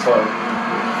thick as fuck.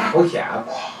 Oh yeah.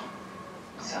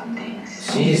 Some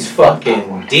things. She's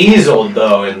fucking dieseled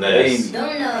though in this.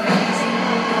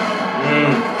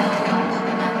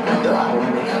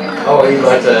 Oh, are you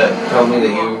about to tell me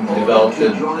that you developed a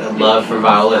love for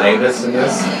Viola Davis in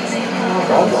this?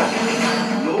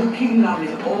 Your kingdom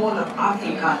is all of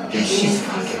Africa. Dude, she's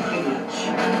fucking...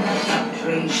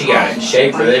 She got in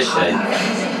shape for this shit.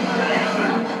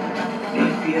 They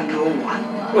fear no one.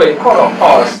 Wait, hold on,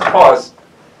 pause.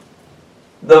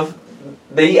 The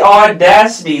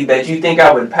audacity that you think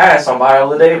I would pass on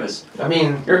Viola Davis. I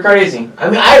mean, you're crazy. I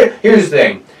mean, here's the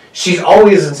thing. she's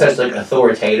always in such like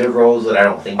authoritative roles that I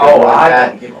don't think of her like I that.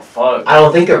 don't give a fuck. I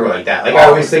don't think of her like that. Like I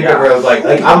always think of her as like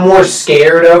I'm more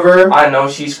scared of her. I know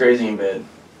she's crazy in bed.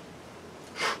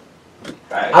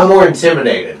 I'm more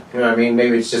intimidated. You know what I mean?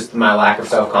 Maybe it's just my lack of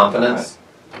self-confidence.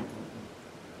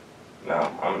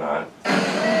 No, I'm not.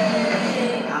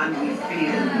 And we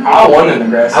feel I want an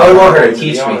aggressive. I would want her to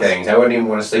teach me things. I wouldn't even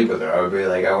want to sleep with her. I would be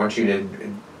like, I want you to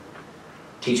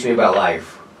teach me about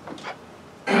life.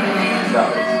 No,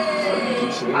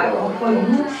 teach me I about offer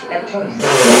you a choice.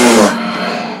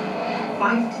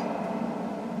 Fight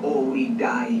or we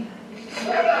die.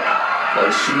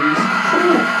 like shoes.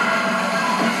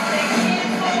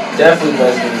 Definitely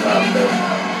lesbian vibe though.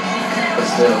 But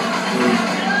still.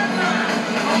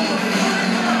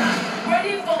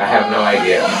 I have no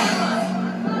idea.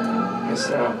 Yes,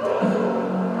 no.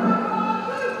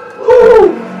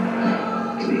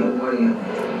 To be a warrior,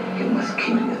 you must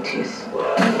kill your tears.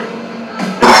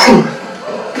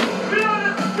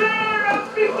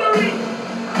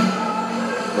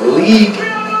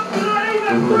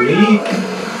 Malik.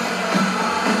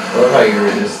 I love how you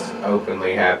were just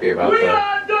openly happy about that.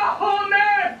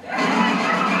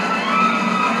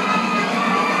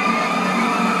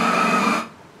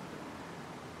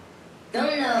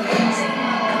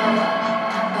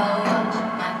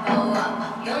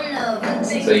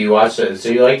 So you watched it. So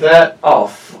you liked that?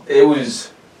 Oh, it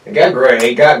was. It got great.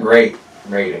 It got great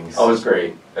ratings. Oh, it was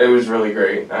great. It was really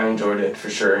great. I enjoyed it for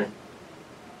sure.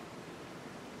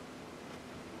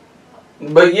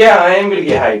 But yeah, I am gonna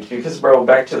get hyped because, bro,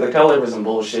 back to the colorism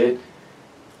bullshit.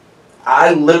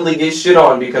 I literally get shit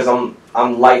on because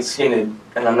I'm light skinned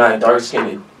and I'm not dark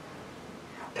skinned.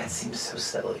 That seems so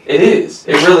silly. It is.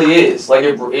 It really is. Like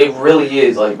it really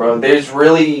is. Like, bro, there's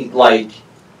really like,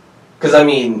 because I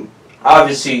mean,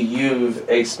 obviously you've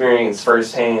experienced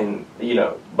firsthand, you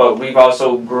know, but we've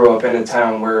also grew up in a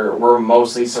town where we're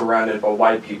mostly surrounded by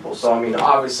white people. So I mean,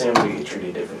 obviously I'm gonna get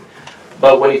treated different.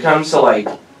 But when it comes to like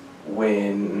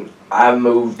when I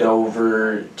moved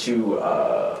over to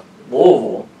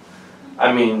Louisville,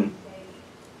 I mean,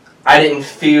 I didn't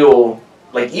feel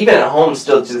like, even at home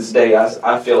still to this day,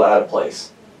 I feel out of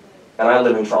place. And I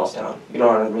live in Charlestown, you know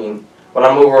what I mean? When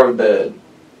I moved over to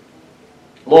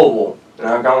Louisville and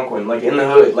Algonquin, like in the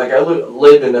hood, like I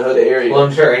lived in the hood area. Well,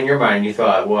 I'm sure in your mind you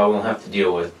thought, well, I won't have to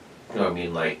deal with, you know what I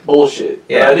mean, like bullshit.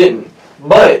 Yeah. But I didn't.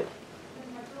 But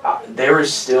there were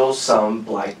still some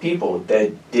black people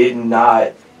that did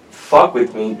not fuck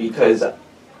with me because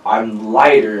I'm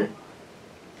lighter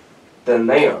than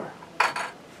they are.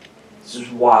 This is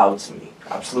wild to me.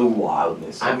 Absolute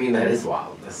wildness. I mean, that is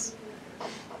wildness.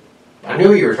 I knew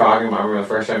what you were talking about. I remember the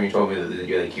first time you told me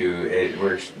that you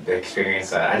were experienced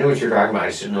that. I knew what you were talking about. I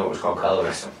just didn't know it was called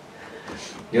colorism.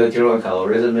 Do you know what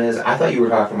colorism is? I thought you were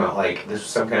talking about like this was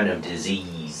some kind of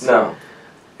disease. No.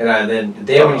 And then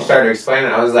when you started explaining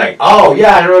it, I was like, oh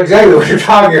yeah, I know exactly what you're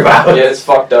talking about. Yeah, it's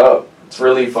fucked up. It's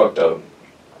really fucked up.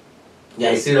 Yeah,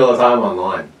 I see it all the time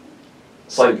online.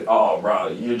 It's like, oh,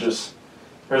 bro,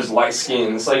 there's light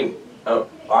skin. It's like,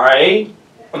 alright,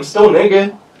 I'm still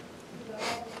nigga.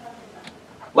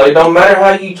 Like, don't matter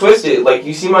how you twist it. Like,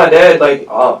 you see my dad, like,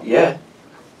 oh, yeah.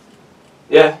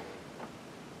 Yeah.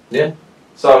 Yeah.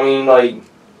 So, I mean, like,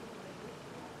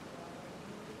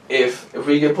 if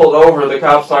we get pulled over, the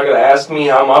cop's not gonna ask me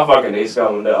how my fucking day's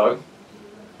going, dog.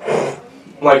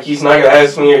 Like, he's not gonna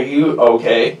ask me, are you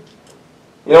okay?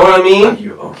 You know what I mean? Are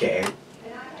you okay?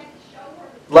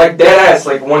 Like, dead ass,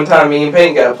 like, one time me and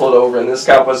Peyton got pulled over, and this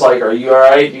cop was like, are you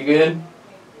alright? You good?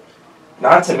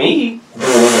 Not to me.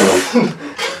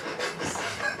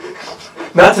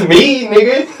 Not to me,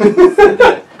 nigga.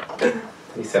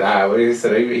 He said, what did he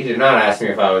say? He did not ask me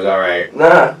if I was alright.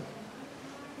 Nah.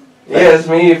 Yeah, it's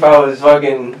me if I've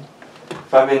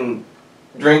been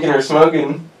drinking or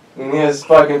smoking, and yes,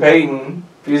 fucking Peyton,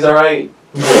 if he's alright.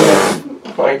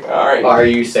 Like, alright. Are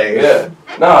you safe? Yeah.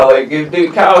 Nah, like, if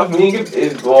Kyle,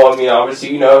 well, I mean,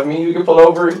 obviously, you know, if me, you get pulled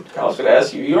over, Kyle's gonna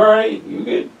ask you alright? You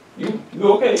good? You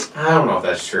okay? I don't know if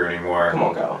that's true anymore. Come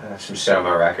on, Kyle. I have some shit on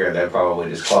my record that probably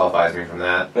disqualifies me from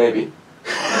that. Maybe.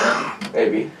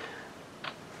 Maybe.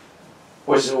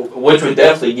 Which would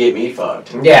definitely get me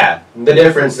fucked. Yeah, the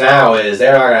difference now is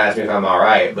they're not going to ask me if I'm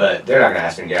alright, but they're not going to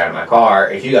ask me to get out of my car.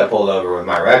 If you got pulled over with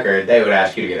my record, they would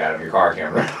ask you to get out of your car,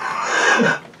 Cameron.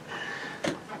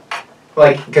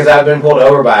 Like, because I've been pulled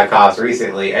over by cops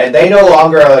recently, and they no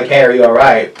longer are like, hey, are you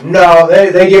alright? No,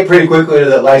 they get pretty quickly to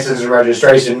the license and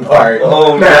registration part.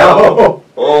 Oh, no.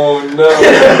 Oh,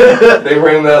 no. They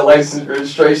ran that license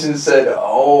registration and said,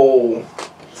 oh...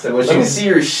 So let me see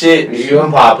your shit. You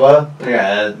and Papa,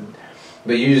 yeah.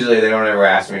 But usually they don't ever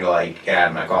ask me to like get out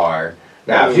of my car.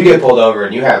 Now, if you get pulled over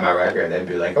and you have my record, they'd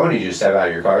be like, "I need you to step out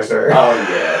of your car, sir." Oh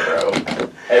yeah, bro.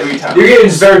 Every time. You're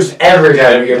getting searched every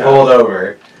time you get pulled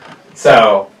over.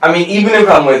 So, I mean, even if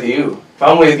I'm with you. If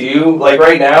I'm with you, like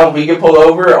right now, if we get pulled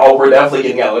over, we're definitely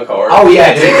getting out of the car. oh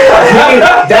yeah, dude.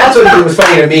 That's what was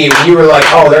funny to me when you were like,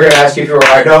 "Oh, they're gonna ask you if you were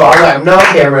right." No, I'm like, "No,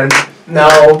 Cameron,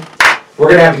 no. We're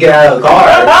gonna have to get out of the car."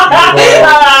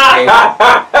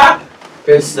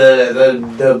 It's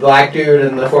the black dude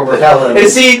and the former felon. And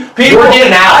see, people,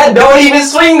 I don't even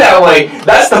swing that way.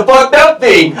 That's the fucked up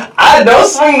thing. I don't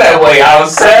swing that way. I don't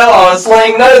sell, I don't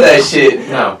sling, none of that shit.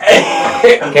 No.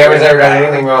 Cameron's never done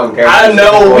anything wrong. I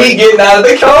know, we getting out of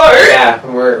the car. Yeah,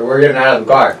 we're getting out of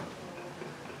the car.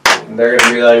 And they're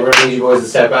gonna be like, "We're gonna need you boys to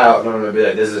step out," and I'm gonna be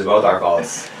like, "This is both our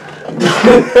faults."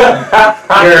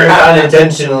 Yours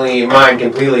unintentionally, mine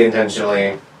completely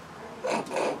intentionally.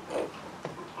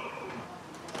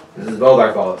 This is both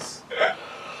our faults.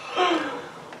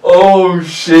 Oh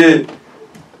shit.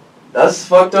 That's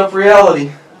fucked up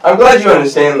reality. I'm glad you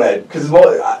understand that, because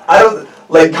I don't,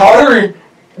 like,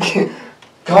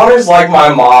 Connor's like my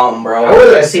mom,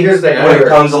 bro. See, here's the thing. When it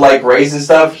comes to, like, race and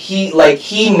stuff, he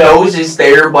knows it's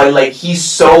there, but, like, he's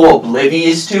so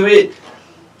oblivious to it,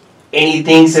 and he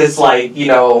thinks it's, like, you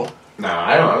know... No,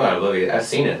 I'm not oblivious. I've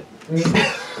seen it.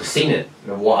 I've seen it.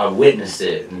 I've witnessed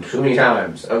it too many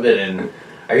times.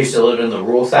 I used to live in the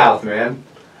rural South, man.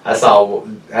 I saw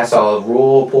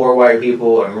rural poor white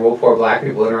people and rural poor black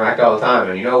people interact all the time,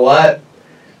 and you know what? It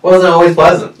wasn't always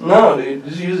pleasant. No, dude,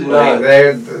 it's usually not.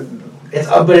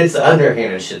 But it's the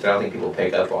underhanded shit that I don't think people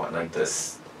pick up on, like the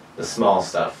small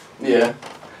stuff. Yeah,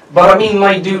 but I mean,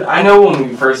 like, dude, I know when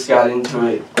we first got into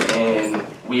it and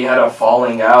we had a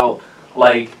falling out,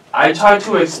 like, I tried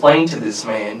to explain to this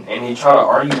man, and he tried to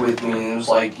argue with me, and it was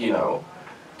like, you know,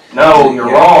 no, you're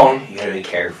wrong. You gotta be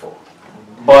careful.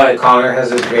 But Connor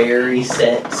has a very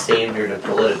set standard of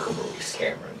political beliefs,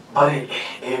 Cameron. But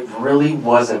it really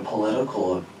wasn't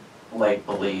political, like,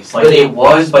 beliefs. Like, it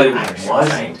was, but it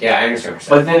wasn't. Yeah, I understand.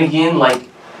 But then again, like,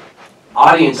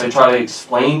 audience, I try to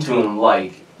explain to him,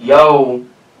 like, yo,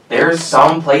 there's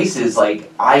some places, like,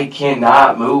 I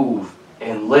cannot move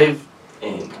and live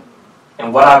in.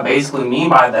 And what I basically mean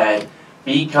by that,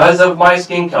 because of my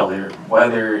skin color,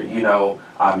 whether, you know,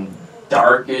 I'm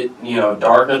darker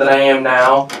than I am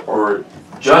now, or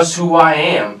just who I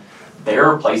am, there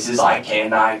are places I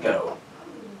cannot go.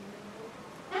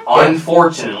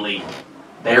 Unfortunately,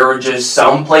 there are just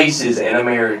some places in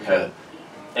America,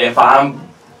 if I'm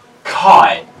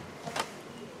caught,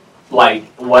 like,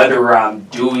 whether I'm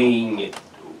doing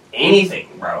anything,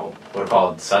 bro. What are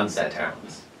called sunset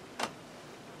towns.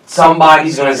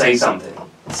 Somebody's gonna say something.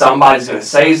 Somebody's going to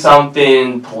say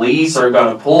something, police are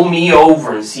going to pull me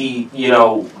over and see, you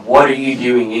know, what are you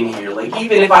doing in here? Like,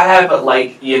 even if I have,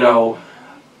 like, you know,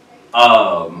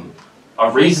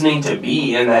 a reasoning to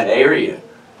be in that area,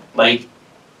 like,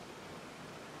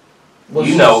 well,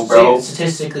 you know, bro.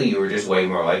 Statistically, you were just way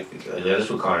more likely. Like, that's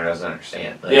what Connor doesn't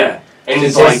understand. Like, yeah. And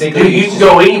it's like, dude, you can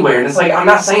go anywhere. And it's like, I'm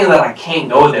not saying that I can't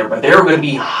go there, but there are going to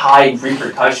be high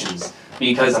repercussions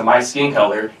because of my skin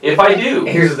color if I do.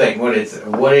 Here's the thing, what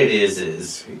it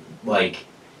is like,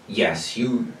 yes,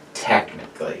 you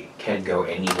technically can go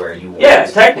anywhere you want. Yeah,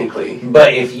 technically.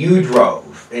 But if you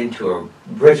drove into a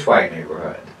rich white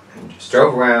neighborhood and just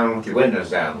drove around with your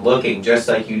windows down, looking just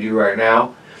like you do right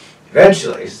now,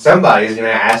 eventually somebody's gonna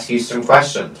ask you some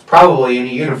questions, probably in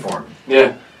a uniform.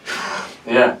 Yeah.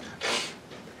 Yeah.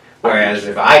 Whereas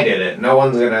if I did it, no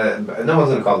one's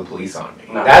gonna call the police on me.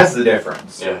 No. That's the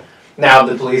difference. Yeah. Now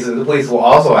the police will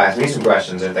also ask me some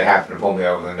questions if they happen to pull me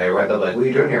over in the neighborhood. They'll be like, "What are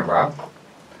you doing here, bro?"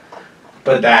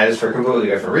 But that is for completely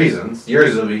different reasons.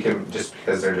 Yours will be just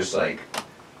because they're just like,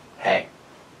 "Hey,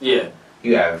 yeah,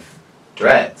 you have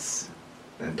dreads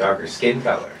and darker skin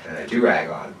color and a do-rag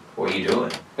on. What are you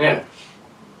doing?" Yeah.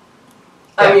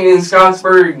 I mean, in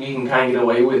Scottsburg, you can kind of get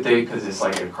away with it because it's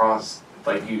like across,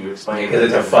 like you explained.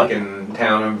 Because it's a fucking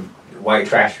town of white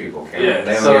trash people. Yeah,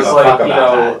 they don't so give it's a like, fuck you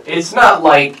about know, that. it's not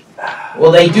like...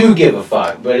 Well, they do give a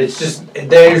fuck, but it's just,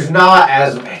 there's not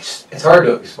as, it's hard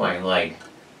to explain, like,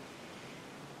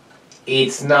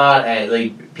 it's not,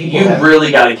 like, people You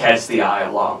really got to catch the eye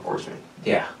of law enforcement.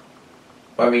 Yeah.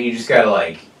 I mean, you just gotta,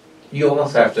 like, you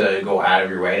almost have to go out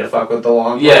of your way to fuck with the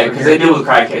law enforcement. Yeah, because they deal with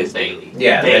crackheads daily.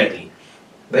 Yeah, daily.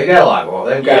 They got a lot going.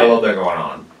 They've got a little bit going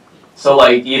on. So,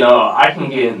 like, you know, I can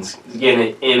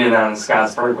get in and out of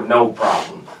Scottsburg with no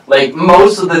problem. Like,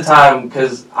 most of the time,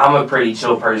 because I'm a pretty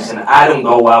chill person, I don't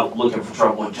go out looking for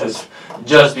trouble just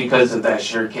because of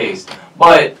that's your case.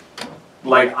 But,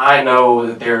 like, I know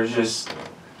that there's just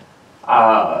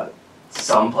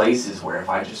some places where if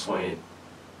I just went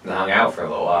and hung out for a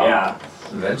little while. Yeah.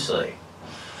 Eventually.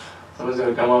 Someone's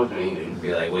gonna come up to me, dude.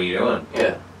 Be like, what are you doing?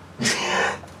 Yeah.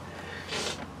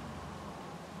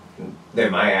 They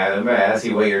might ask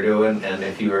you what you're doing, and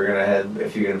if you're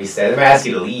gonna be staying, they might ask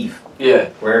you to leave. Yeah.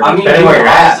 Where, I mean, depending where you're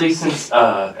at. honestly, since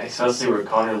especially where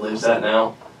Connor lives at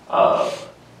now,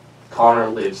 Connor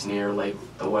lives near like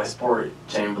the Westport,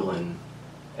 Chamberlain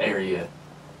area,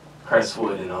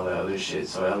 Crestwood, and all that other shit.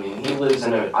 So I mean, he lives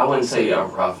in I wouldn't say a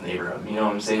rough neighborhood. You know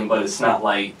what I'm saying? But it's not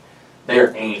like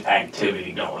there ain't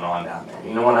activity going on down there.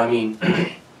 You know what I mean?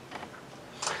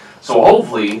 So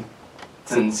hopefully,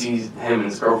 since him and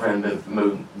his girlfriend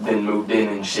been moved in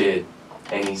and shit,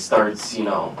 and he starts, you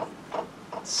know,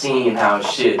 seeing how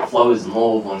shit flows in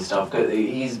Louisville and stuff, because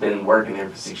he's been working there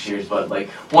for 6 years, but like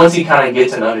once he kind of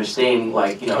gets an understanding,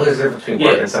 like, you know, There's a difference between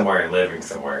working somewhere and living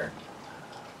somewhere.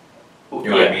 You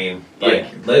know what I mean?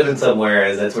 Like, living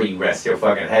somewhere that's where you rest your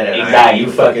fucking head at night. Exactly.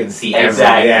 You fucking see everything.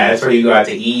 Exactly. Yeah, that's where you go out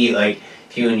to eat. Like,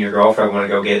 if you and your girlfriend want to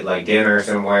go get, like, dinner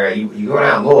somewhere, you going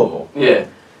out in Louisville. Yeah.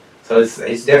 So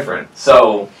it's different.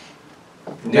 So,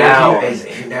 Dude, now...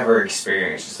 if you've never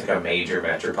experienced just, like, a major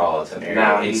metropolitan area,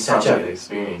 Now it's such a...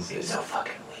 experience. It's so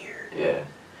fucking weird. Yeah.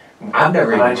 I've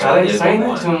never But even I try to lived explain in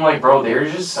that to one. him, like, bro,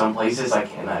 there's just some places I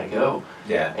cannot go.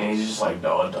 Yeah. And he's just like,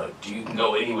 no, you can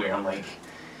go anywhere. I'm like...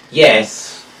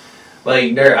 Yes.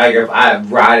 Like, if I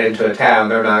ride into a town,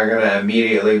 they're not gonna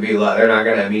immediately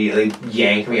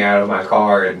yank me out of my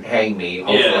car and hang me.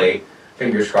 Hopefully,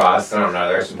 fingers crossed. I don't know.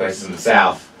 There's some places in the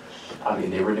South. I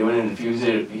mean, they were doing it in Fuse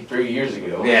 3 years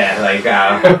ago. Yeah, like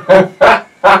I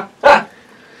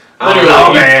don't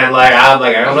know, man.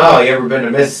 I don't know. You ever been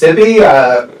to Mississippi?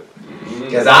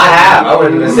 Because I have. I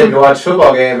went to Mississippi to watch a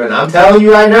football game, and I'm telling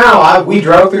you right now, we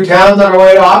drove through towns on our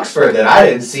way to Oxford that I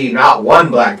didn't see not one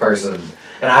black person.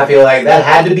 And I feel like that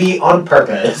had to be on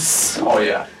purpose. Oh,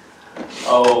 yeah.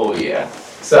 Oh, yeah.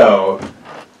 So,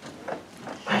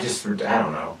 I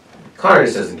don't know. Connor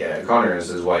just doesn't get it. Connor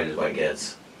is as white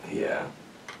gets. Yeah.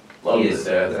 Love his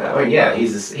dad. I mean, yeah,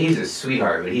 he's a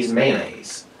sweetheart, but he's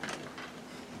mayonnaise.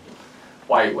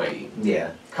 White.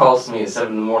 Yeah. Calls me at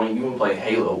 7 in the morning, you can play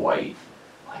Halo White.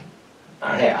 Like,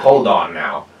 Hey, hold on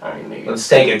now. I mean, Let's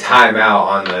take a time out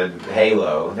on the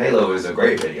Halo. Halo is a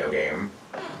great video game.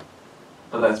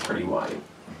 But that's pretty white.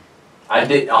 I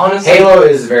did, honestly... Halo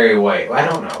is very white. I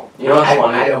don't know. You know what's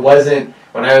funny? I wasn't...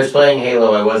 When I was playing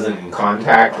Halo, I wasn't in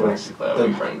contact with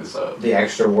the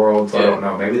extra world, so I don't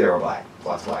know. Maybe there were lots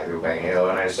of black people playing Halo,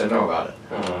 and I just didn't know about it.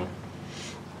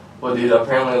 Well, dude,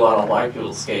 apparently a lot of white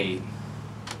people skate.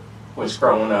 Which,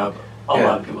 growing up, a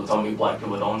lot of people told me black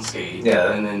people don't skate.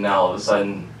 Yeah. And then now all of a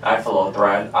sudden, I follow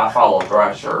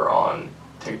Thrasher on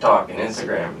TikTok and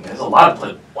Instagram. And there's a lot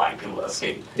of black people that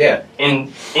skate. Yeah.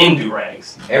 In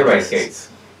do-rags. Everybody skates.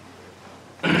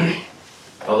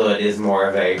 Although it is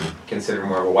considered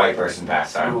more of a white person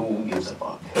pastime. Who gives a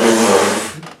fuck?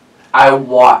 But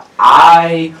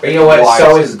you know what?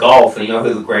 So is golf. And you know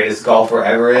who the greatest golfer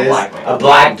ever is? A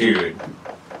black dude.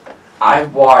 I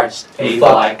watched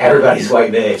everybody's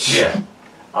white bitch. Yeah.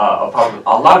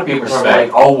 A lot of people are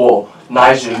like, oh, well,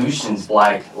 Nigel Houston's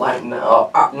black.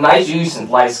 Nigel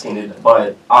Houston's light-skinned,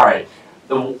 but, alright,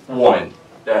 the one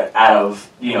out of,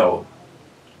 you know,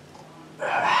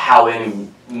 however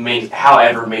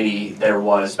many there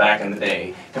was back in the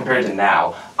day compared to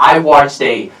now. I watched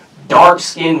a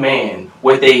dark-skinned man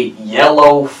with a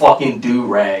yellow fucking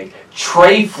do-rag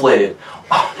tray flip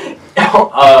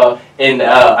in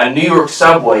a New York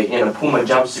subway in a Puma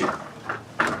jumpsuit.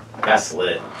 That's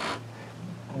lit.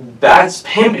 That's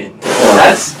pimping.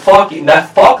 That's fuck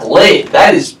lit.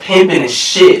 That is pimping as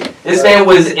shit. This man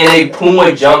was in a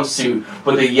Puma jumpsuit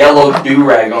with a yellow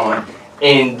do-rag on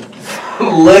and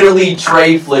literally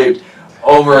tray flipped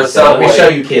over a subway. Let me show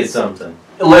you kids something.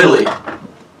 Literally.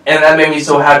 And that made me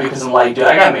so happy because I'm like, dude,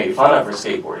 I got made fun of for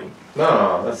skateboarding.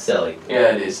 No, that's silly.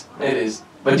 Yeah, it is. It is.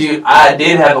 But dude, I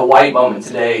did have a white moment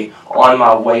today on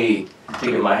my way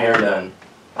to get my hair done.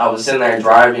 I was sitting there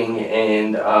driving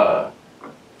and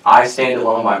I Stand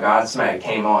Alone by Godsmack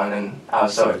came on and I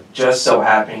was just so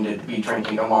happy to be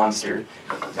drinking a Monster.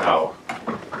 Oh.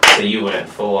 So you went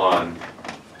full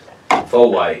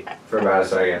white for about a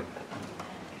second.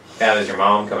 That was your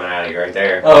mom coming out of you right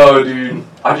there. Oh, dude.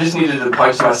 I just needed to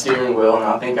punch my steering wheel, and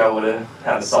I think I would have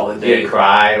had a solid day. You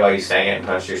cried while you sang it and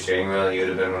punched your steering wheel, you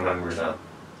would have been 100%.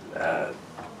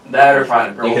 That or if I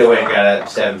had a girlfriend. You could have went and got a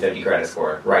 750 credit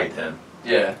score right then.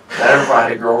 Yeah. That or if I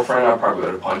had a girlfriend, I probably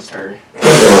would have punched her.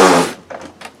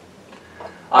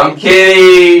 I'm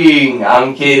kidding.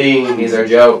 These are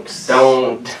jokes.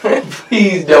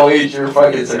 Please don't hit your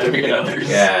fucking significant others.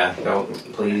 Yeah,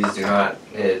 please do not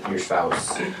hit your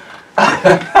spouse.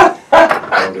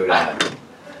 Don't do that.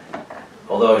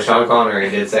 Although Sean Connery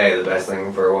did say the best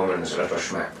thing for a woman is a little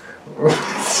smack.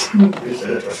 Just a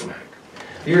little smack.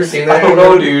 Have you ever seen that? I don't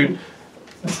know, dude.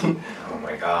 Oh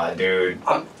my god, dude.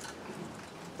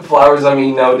 Flowers, I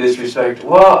mean, no disrespect.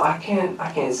 Well, I can't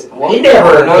say. Well, He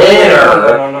never hit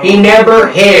her. No. He never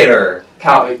hit her.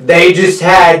 Cowboy. They just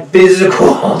had physical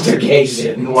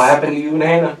altercations. What happened to you and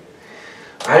Hannah?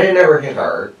 I didn't ever hit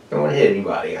her. No one hit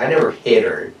anybody. I never hit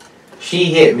her. She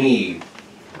hit me.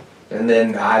 And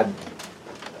then I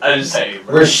just say it,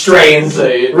 bro. restrained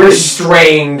Say it.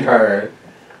 restrained her.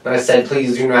 And I said,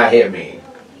 please do not hit me.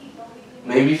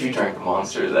 Maybe if you drank a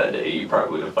Monster that day, you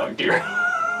probably would have fucked her.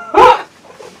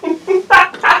 If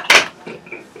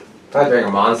I drank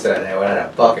a Monster that day, I would have had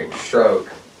a fucking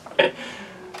stroke.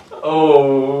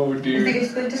 Oh, You dude. think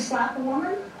it's good to slap a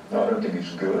woman? No, I don't think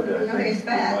it's good. You don't think it's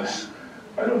bad?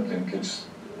 I don't think it's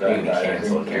You can be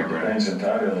canceled, Cameron. depends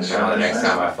entirely on the Now the next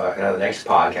time the next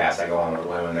podcast I go on with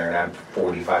women, they're gonna have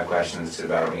 45 questions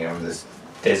about me on this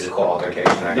physical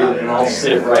altercation I got Dude, and I'll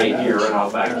sit right here and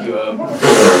I'll back you up.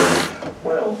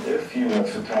 Well, if you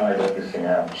have tied everything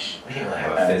else, We didn't really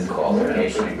have a physical women are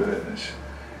pretty altercation. good at this.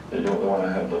 They don't want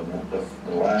to have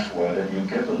the last word, and you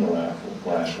give them the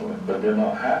last word, but they're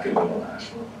not happy with the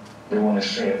last word. They want to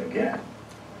say it again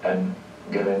and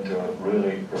get into a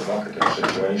really provocative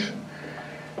situation.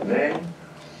 Then,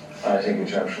 I think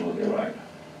it's absolutely right.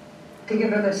 To give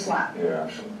her a good slap. Yeah,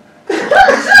 absolutely.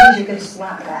 That means you can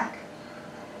slap back.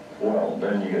 Well,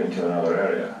 then you get into another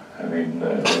area. I mean,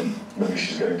 then maybe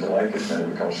she's getting to like it, then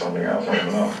it becomes something else. I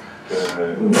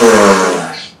don't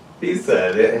know. He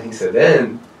said it. He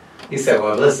said,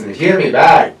 well, listen, if you hit me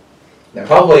back, that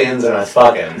probably ends in us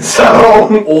fucking.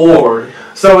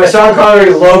 So what Sean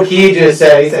Connery low-key just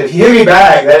said, he said, if you hit me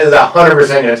back, that is 100%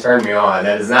 going to turn me on.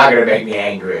 That is not going to make me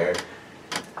angrier.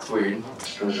 It's weird.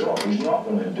 It's the result. He's not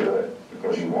going to do it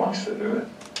because he wants to do it.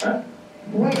 Huh?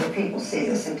 Where do people see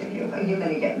this interview? Are you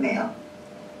going to get mail?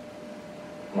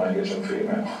 Might get some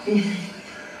female. You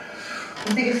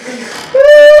think it's good?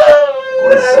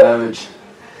 What a savage.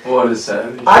 What a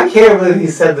savage. I can't believe he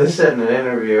said this shit in an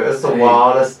interview. It's the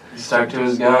wildest. He stuck to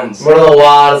his guns. One of the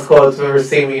wildest quotes I've ever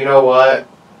seen, but you know what?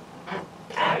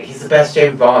 He's the best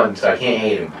James Bond, so I can't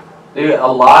hate him. Dude, a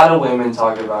lot of women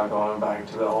talk about going back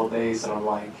to the old days, and I'm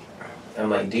like,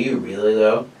 do you really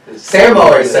though? Sam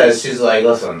always says, she's like,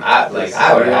 listen, I would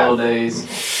have. old days.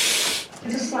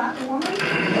 To slap a woman?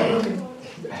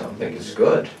 I don't think it's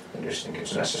good. I just think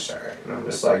it's necessary. And I'm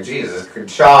just like, Jesus,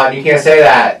 Sean, you can't say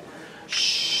that.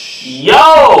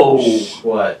 Yo!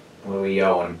 What? What are we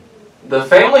yelling? The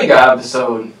Family Guy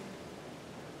episode.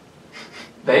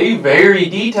 They very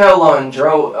detailed on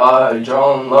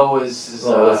John Lois's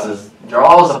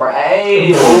draws.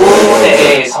 Hey,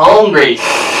 that ass hungry.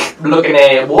 Looking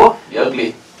at boy, you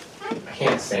ugly. I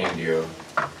can't stand you.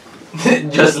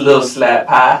 Just a little slap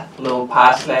pie, little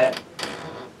pie slap.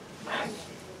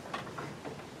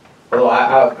 Well,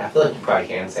 I feel like you probably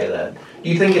can say that. Do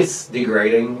you think it's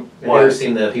degrading? Have you ever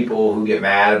seen the people who get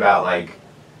mad about like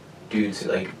dudes,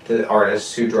 like the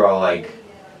artists who draw like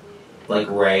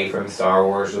Rey from Star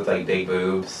Wars with like big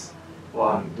boobs?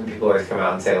 Wow. And people always come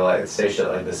out and say shit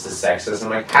like this is sexist. I'm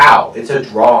like, how? It's a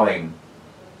drawing.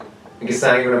 Like it's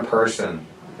not even a person.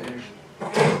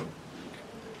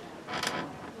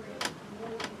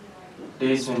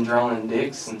 Dude's been drawing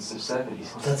dicks since the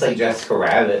 70s. That's like Jessica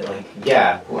Rabbit. Like,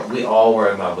 yeah, we all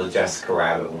were in love with Jessica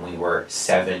Rabbit when we were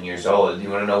 7 years old. Do you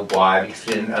want to know why? Because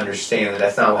we didn't understand that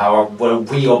that's not what a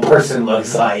real person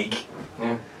looks like.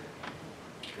 Yeah.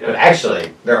 But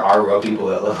actually, there are real people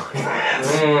that look like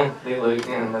that. They look,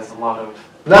 that's a lot of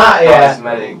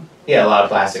cosmetic. Yeah, a lot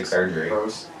of plastic surgery.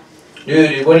 Gross.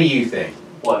 Dude, what do you think?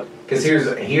 What? Because here's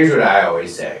what I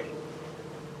always say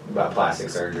about plastic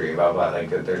surgery. About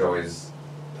like that there's always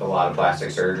a lot of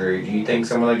plastic surgery. Do you think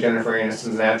someone like Jennifer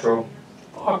Aniston's natural?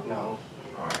 Fuck no.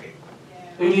 Alright.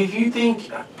 Dude, if you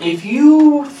think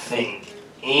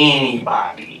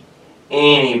anybody,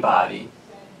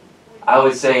 I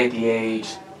would say at the age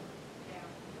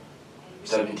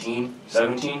 17?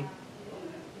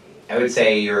 I would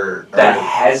say your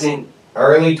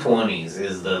early 20s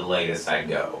is the latest I'd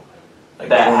go. Like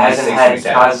that 20, hasn't 60, had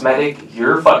 70. cosmetic,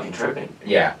 you're fucking tripping.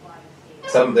 Yeah.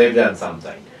 They've done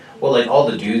something. Well, like all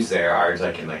the dudes there are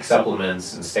taking like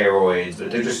supplements and steroids,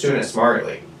 but they're just doing it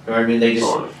smartly. You know what I mean?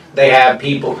 They have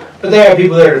people there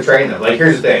to train them. Like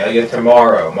here's the thing, like if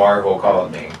tomorrow Marvel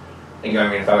called me, you know what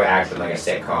I mean, if I would act in like a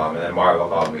sitcom and then Marvel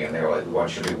called me and they were like, we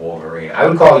want you to be Wolverine, I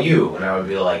would call you and I would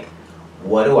be like,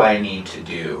 what do I need to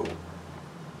do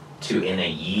to in a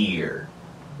year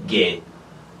get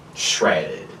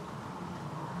shredded?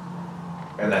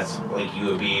 And that's like you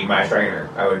would be my trainer.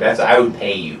 I would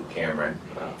pay you, Cameron.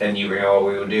 And you know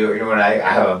what we would do? You know what? I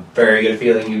have a very good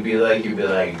feeling you'd be like,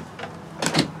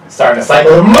 starting to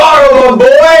cycle tomorrow,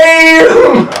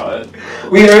 boy! God.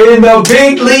 We are in the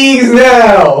big leagues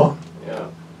now! Yeah.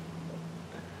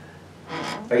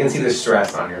 I can see the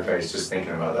stress on your face just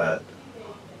thinking about that.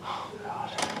 Oh,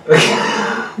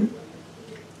 God.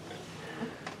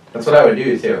 That's what I would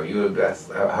do too.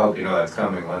 I hope you know that's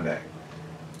coming one day.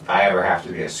 If I ever have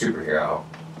to be a superhero,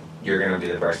 you're gonna be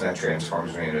the person that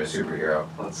transforms me into a superhero.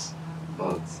 Let's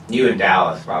You in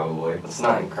Dallas, probably. let's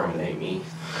not incriminate me.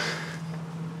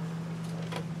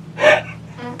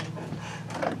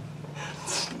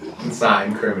 Let's not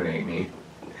incriminate me.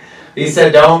 He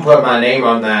said, "Don't put my name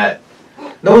on that."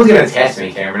 No one's gonna test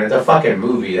me, Cameron. It's a fucking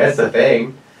movie. That's the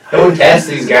thing. No one tests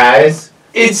these guys.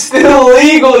 It's still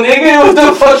illegal, nigga. What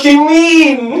the fuck you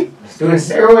mean? He's doing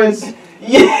steroids.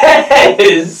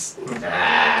 Yes.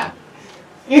 Nah.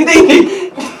 You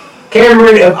think?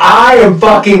 Cameron, if I am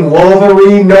fucking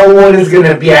Wolverine, no one is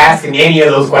gonna be asking any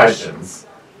of those questions.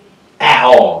 At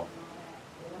all.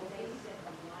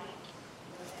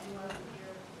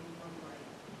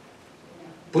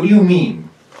 What do you mean?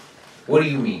 What do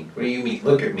you mean? What do you mean?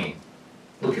 Look at me.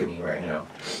 Look at me right now.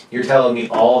 You're telling me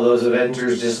all those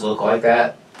Avengers just look like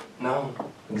that? No.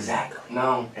 Exactly.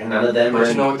 No. And none of them But are...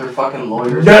 you know what? They're fucking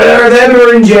lawyers. None of them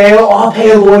are in jail. I'll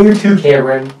pay a lawyer too,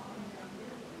 Cameron.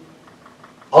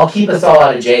 I'll keep us all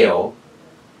out of jail.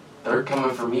 They're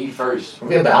coming for me first.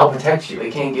 Okay, but I'll protect you.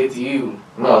 They can't get to you.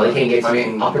 No, they can't get to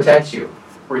me. I'll protect you.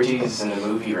 Richie's in the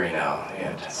movie right now.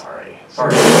 Yeah, sorry.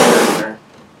 Sorry.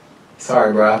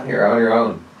 Sorry, bro. You're on your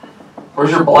own.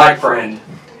 Where's your black friend?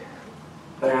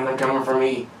 They're coming for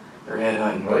me. They're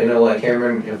headhunting. Well, you know what,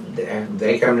 Cameron? If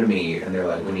they come to me and they're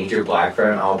like, "We need your black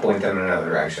friend," I'll point them in another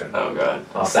direction. Oh, God.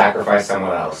 I'll sacrifice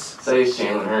someone else. Say it's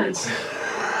Jalen Hurts.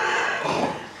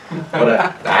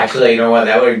 But actually, you know what?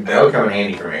 That would come in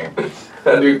handy for me.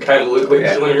 That dude kind of look like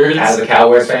Jalen Hurts. As a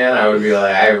Cowboys fan, I would be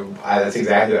like, that's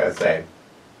exactly what I'd say.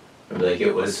 I'd be like,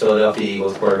 it was Philadelphia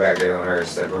Eagles quarterback Jalen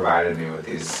Hurts that provided me with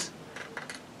these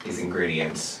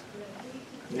ingredients.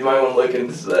 You might want to look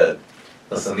into that.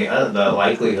 Listen, the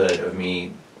likelihood of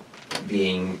me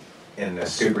being in a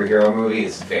superhero movie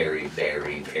is very,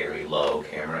 very, very low,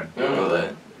 Cameron. I don't know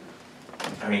that.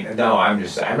 I mean, no, I'm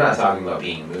not talking about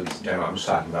being in movies in general. I'm just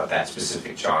talking about that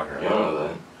specific genre. You don't know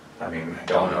that. I mean, I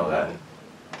don't know that.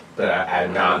 But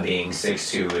I'm not being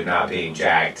 6'2" and not being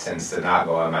jacked tends to not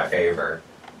go in my favor.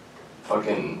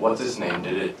 Fucking, what's his name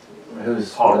did it?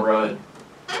 Who's Paul Rudd.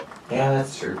 Yeah,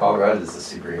 that's true. Paul Rudd is a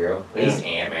superhero. Yeah. He's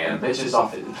Ant-Man. Bitches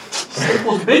off it.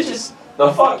 Those bitches.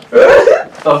 The fuck?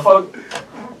 The fuck?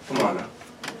 Come on now.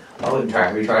 I wouldn't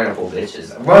be trying to pull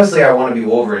bitches. Mostly, I want to be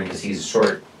Wolverine because he's a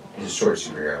short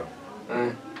superhero.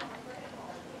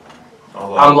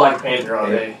 I'm Black Panther all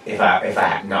day. If I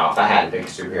had to pick a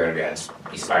superhero,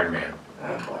 I'd be Spider-Man.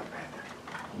 I'm Black Panther.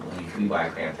 Well, you could be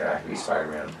Black Panther. I could be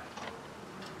Spider-Man.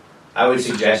 I would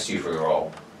suggest you for the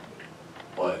role.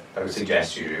 What? I would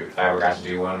suggest you to. If I ever got to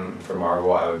do one for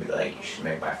Marvel, I would be like, you should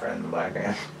make my friend the Black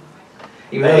Man.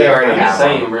 Even though they already have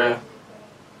same, one. bro.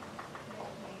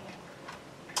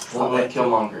 Don't let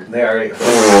Killmonger. They already.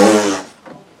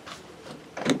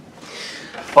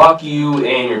 Fuck you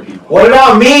and your people. What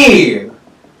about me?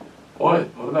 What?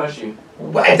 What about you?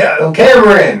 What?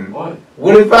 Cameron. What?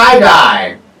 What if I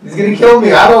die? He's gonna kill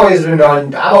me. I've always been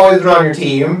on your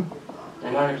team.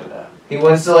 You're not gonna die. He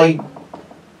wants to like.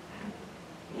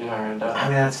 You're not gonna die. I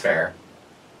mean that's fair.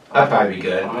 I'd probably be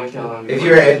good. I'm gonna kill him. If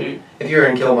you're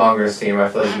in Killmonger's team, I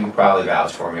feel like you could probably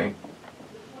vouch for me.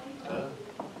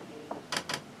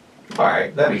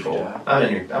 Alright, that'd be cool. I'm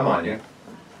on you. I'm not gonna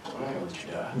let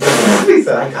you die. He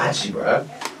said, I got you, bro.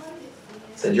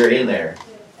 Said you're in there.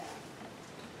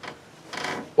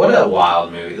 What a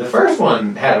wild movie. The first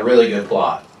one had a really good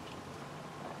plot.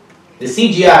 The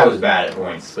CGI was bad at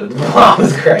points, but the plot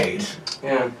was great.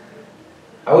 Yeah.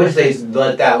 I wish they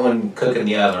let that one cook in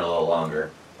the oven a little longer.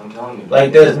 I'm telling you.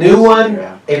 Like the new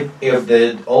one, if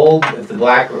the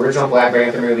original Black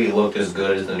Panther movie looked as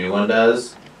good as the new one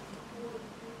does,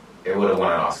 it would have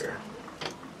won an Oscar.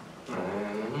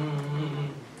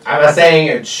 I'm not saying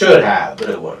it should have, but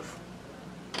it would have.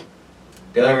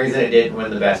 The only reason it didn't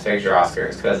win the Best Picture Oscar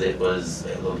is because it looked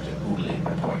ugly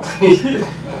at points.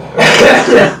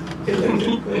 It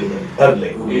looked ugly.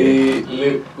 It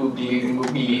looked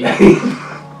ugly.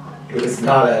 It was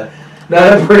not a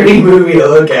pretty movie to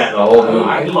look at the whole movie.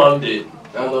 I loved it.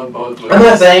 I loved both movies. I'm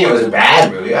not saying it was a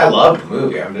bad movie. I loved the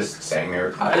movie. I'm just saying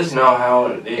I just know how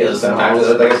it is. Sometimes it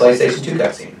looked like a PlayStation 2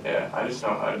 cutscene. Yeah, I just know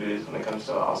how it is when it comes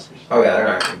to the Oscars. Oh yeah, they're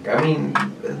not. I mean,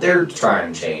 they're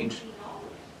trying to change.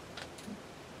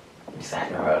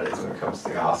 sad how it is when it comes to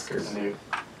the Oscars. Dude.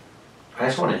 I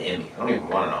just want an Emmy. I don't even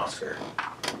want an Oscar.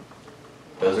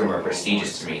 Those are more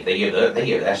prestigious to me. They give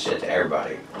that shit to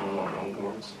everybody. I don't want no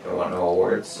awards. You don't want no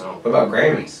awards? No. What about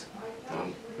Grammys?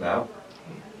 No. No?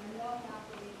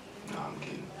 No, I'm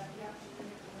kidding.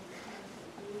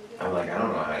 I'm like, I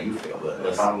don't know how you feel, but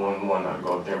If I won one, I'd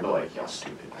go up there and be like, y'all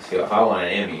stupid. see, if I want an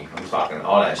Emmy, I'm talking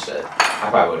all that shit. I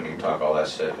probably wouldn't even talk all that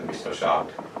shit. I'd be so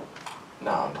shocked.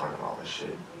 No, I'm talking all this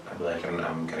shit. I'd be like,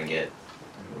 I'm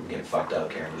getting fucked up,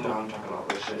 Karen. No, I'm talking all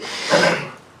this shit.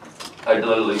 I'd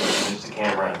literally use the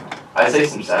camera. I'd say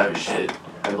some savage shit.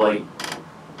 I'd like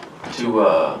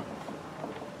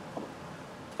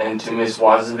and to Miss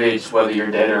Wazovich, whether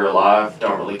you're dead or alive,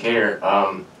 don't really care.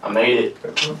 I made it.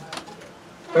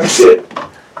 That's it.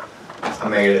 I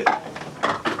made it.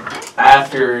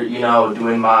 After,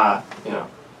 doing my,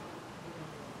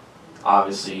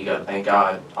 obviously you gotta thank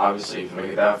God, obviously, if you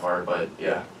make it that far, but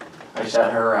yeah. I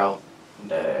shot her out.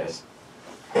 Dead ass.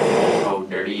 Oh,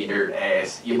 dirty dirt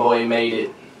ass. Your boy made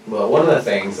it. Well, one of the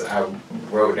things I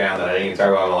wrote down that I didn't even talk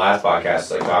about on the last podcast,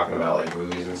 like talking about like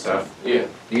movies and stuff. Yeah.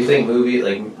 Do you think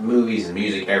movies and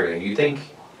music and everything, do you think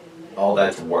all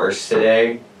that's worse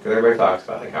today? Because everybody talks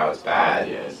about like how it's bad.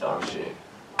 Yeah, it's dog shit.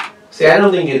 See, I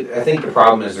don't think I think the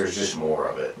problem is there's just more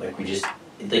of it. Like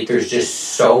there's just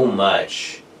so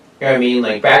much. You know what I mean?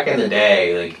 Like back in the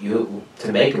day, like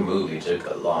to make a movie took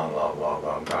a long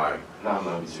time. Now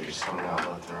movies are just coming out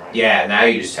left and right. Yeah, now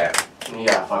you just have.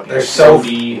 Yeah, fucking. They're so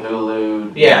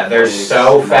Hulu. Yeah, they're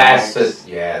so fast.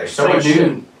 There's so much dude,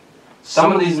 shit.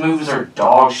 Some of these movies are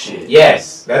dog shit.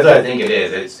 Yes, that's what I think it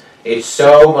is. It's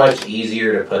so much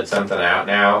easier to put something out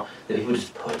now that people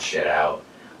just put shit out.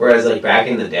 Whereas like back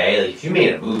in the day, like if you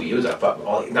made a movie, it was not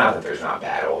that there's not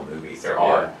bad old movies, there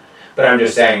are. But I'm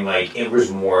just saying like it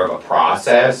was more of a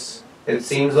process. It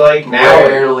seems like now.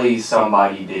 Rarely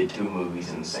somebody did 2 movies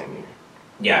in the same year.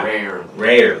 Yeah.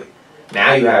 Rarely.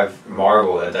 Now you have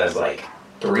Marvel that does like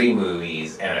 3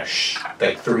 movies and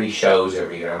like 3 shows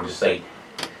every year. I'm just like,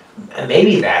 and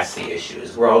maybe that's the issue.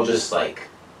 Is we're all just like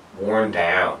worn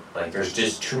down. Like there's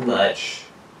just too much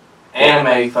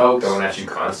anime, folks. Going at you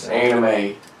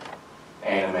constantly.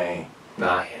 Anime.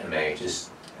 Not anime.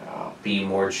 Just be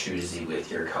more choosy with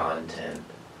your content.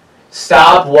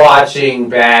 Stop watching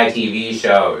bad TV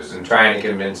shows and trying to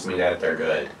convince me that they're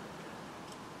good.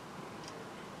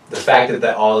 The fact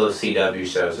that all those CW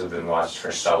shows have been watched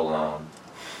for so long.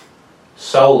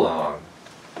 So long.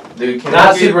 Dude,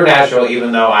 not Supernatural,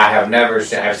 even though I have never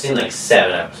seen. I've seen like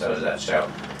 7 episodes of that show.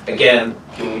 Again,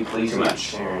 can we please get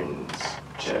Sharon's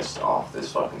chest off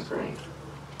this fucking screen?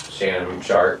 Shannon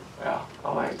Sharpe. Yeah,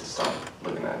 I like to stop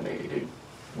looking at a nigga, dude.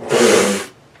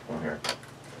 One here.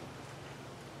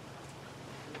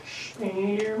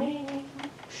 Spider-Man.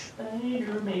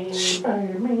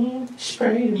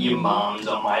 Your mom's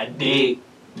on my dick.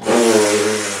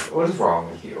 What is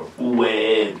wrong with you?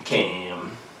 Webcam.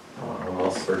 I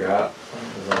almost forgot.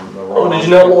 Did you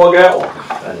not log out?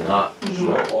 I did not. Did you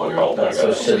not log out? That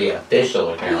switched to the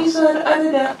official account. He said I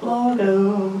did not log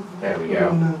out. There we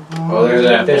go. Oh, there's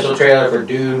an official trailer for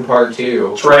Dune Part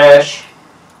 2. Trash.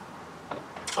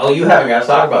 Oh, you haven't got to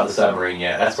talk about the submarine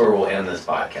yet. That's where we'll end this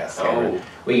podcast. Oh.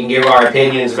 We can give our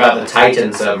opinions about the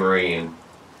Titan submarine.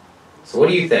 So what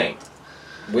do you think?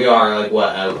 We are like,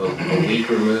 what, a week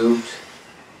removed?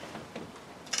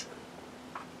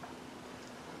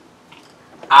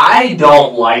 I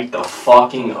don't like the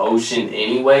fucking ocean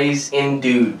anyways, and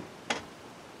dude,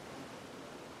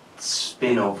 it's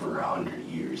been over 100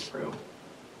 years, bro.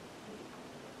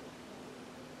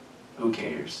 Who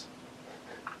cares?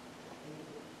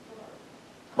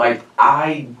 Like,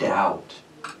 I doubt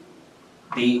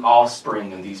the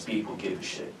offspring of these people give a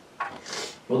shit.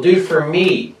 Well, dude, for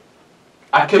me...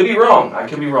 I could be wrong,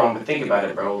 but think about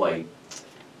it, bro. Like,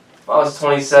 if I was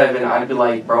 27, I'd be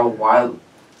like, bro, why...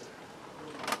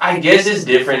 I guess it's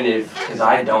different because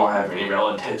I don't have any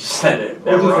relatives that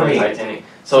were on the Titanic.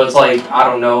 So it's like, I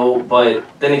don't know, but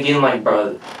then again, like,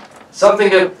 bro,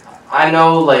 I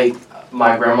know, like,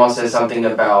 my grandma said something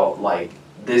about, like,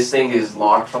 this thing is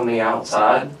locked from the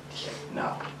outside.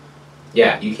 No.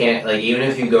 Yeah, you can't, like, even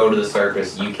if you go to the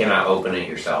surface, you cannot open it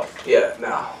yourself. Yeah,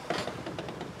 no.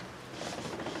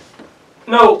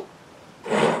 No.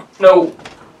 No.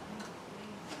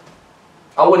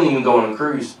 I wouldn't even go on a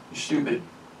cruise. You're stupid.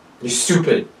 You're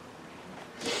stupid.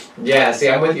 Yeah, see,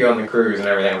 I'm with you on the cruise and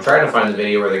everything. I'm trying to find the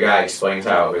video where the guy explains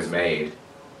how it was made.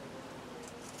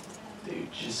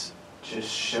 Dude, just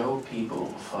show people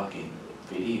fucking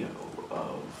video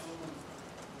of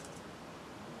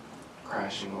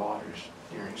crashing waters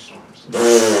during storms.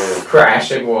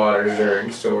 Crashing waters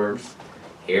during storms.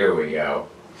 Here we go.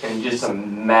 And just So you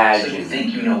imagine.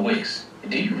 think you know Wix?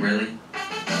 Do you really?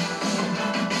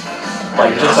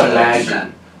 Like, just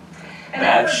imagine. And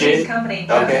That the shit? company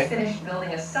just Okay. finished building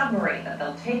a submarine that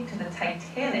they'll take to the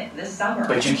Titanic this summer.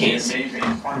 But you can't see.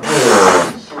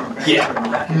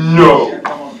 Yeah. No.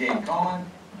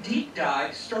 Deep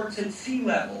dive starts at sea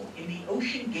level in the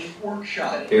Ocean Gate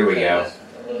Workshop. Here we go.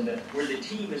 Where the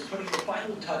team is putting the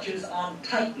final touches on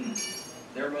Titan,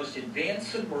 their most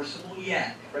advanced submersible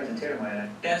yet.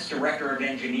 That's Director of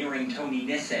Engineering Tony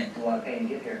Nissen. A lot of pain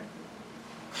to get here.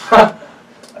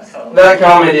 That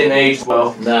comment didn't age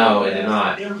well. No, it did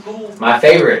not. Their goal My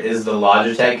favorite is the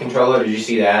Logitech controller. Did you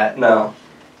see that? No.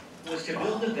 was to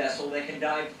build a vessel that can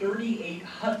dive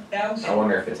 38,000 I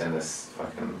wonder if it's in this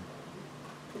fucking...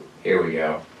 Here we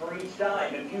go. for each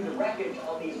dive and view the wreckage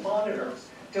on these monitors.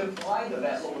 To fly the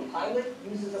vessel, the pilot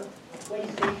uses a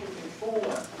PlayStation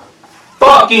controller.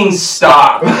 Fucking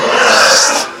stop!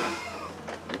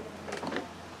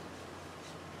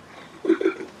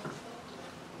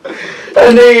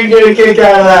 I knew you'd get a kick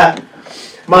out of that.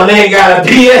 My man got a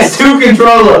PS2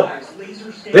 controller.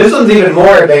 This one's even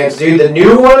more advanced, dude. The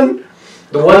new one,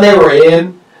 the one they were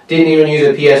in, didn't even use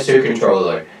a PS2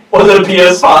 controller. Was it a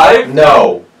PS5?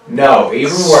 No,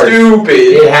 even worse. Stupid.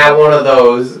 It had one of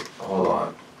those. Hold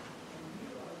on.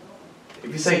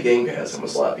 If you say Game Pass, I'm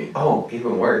gonna slap you. Oh,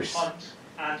 even worse.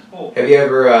 And pull. Have you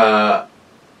ever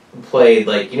played,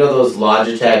 like, you know those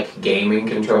Logitech gaming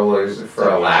controllers for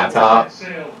a laptop?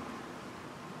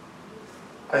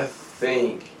 I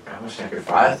think. I wish I could I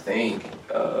find think.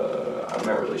 I'm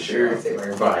not really sure. I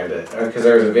can find it. Because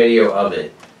there was a video of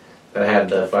it that had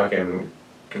the fucking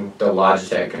the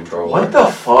Logitech controller. What the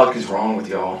fuck is wrong with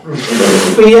y'all?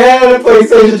 But yeah, the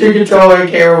PlayStation 2 controller, and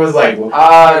Karen was like,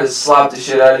 I just slapped the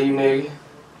shit out of you, nigga.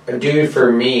 dude, for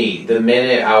me, the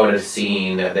minute I would have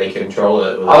seen that they control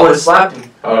it, I would have slapped him.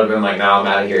 I would have been like, nah, I'm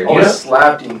out of here. I would have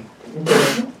slapped him.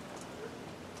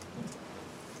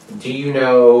 Do you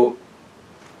know...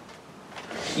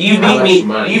 You How beat much me.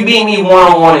 money? You beat me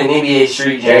 1-on-1 in NBA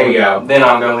Street Jam. There you go. Then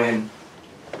I'll go in.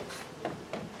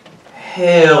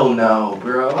 Hell no,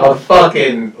 bro. A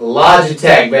fucking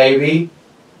Logitech, baby.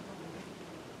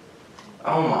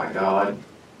 Oh my god.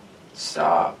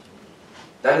 Stop.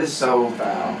 That is so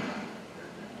foul.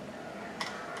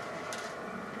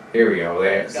 Here we go.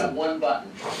 It's got one button.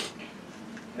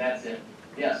 That's it.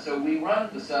 Yeah, so we run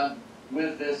the sub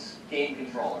with this game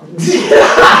controller.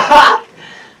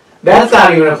 That's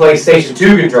not even a PlayStation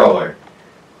 2 controller.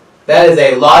 That is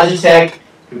a Logitech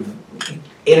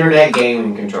internet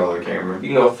gaming controller, Cameron. You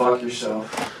can go fuck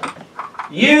yourself.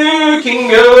 You can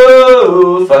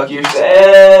go fuck yourself.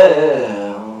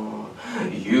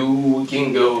 You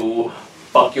can go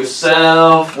fuck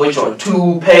yourself with your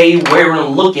toupee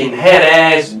wearing looking head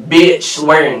ass bitch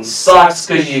wearing socks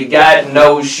cause you got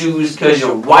no shoes cause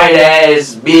you're white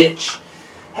ass bitch.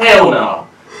 Hell no.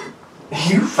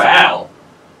 You foul.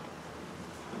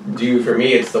 Dude, for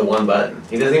me, it's the one button.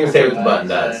 He doesn't even say what the button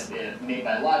does. Made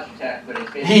by Logitech, but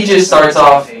it's He just starts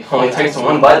off, only takes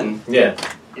one button. Yeah,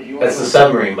 that's the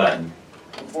submarine button.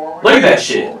 Forward, Look at that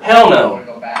shit. forward. Hell You no. wanna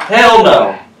go back, Hell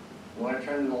no. back. You want to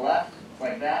turn to the left,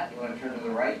 like that. You want to turn to the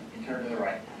right, you turn to the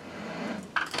right.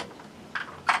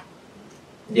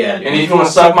 Yeah, dude. And if you want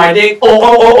to suck my dick, or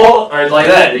like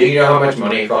that, Do dude. you know how much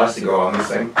money it costs to go on this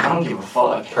thing? I don't give a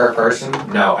fuck. Per person?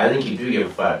 No, I think you do give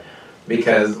a fuck.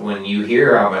 Because when you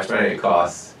hear how much money it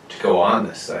costs to go on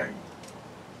this thing,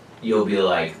 you'll be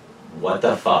like, what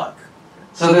the fuck?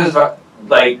 So there's I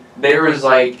know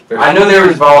there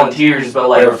was volunteers, but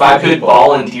like There were 5 I could people.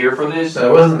 volunteer for this.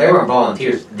 So they weren't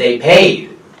volunteers. They paid.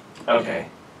 Okay,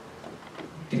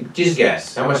 Just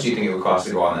guess. How much do you think it would cost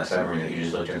to go on that submarine that you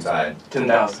just looked inside?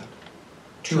 10,000.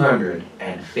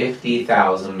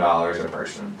 $250,000 a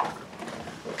person.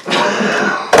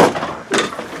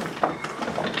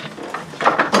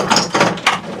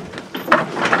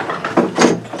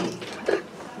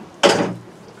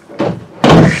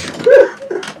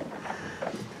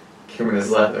 Cameron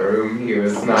has left the room. He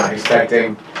was not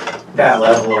expecting that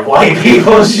level of white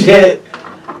people shit.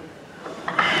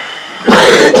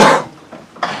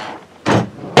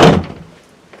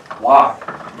 Why?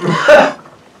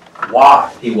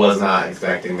 Why? He was not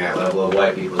expecting that level of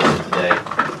white people shit today.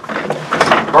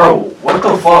 Bro, what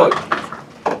the fuck?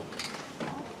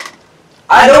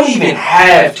 I don't even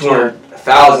have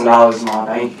 $200,000 in my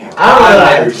bank account.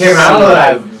 I don't know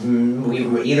that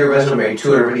we've either of us have made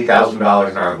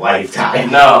 $250,000 in our lifetime.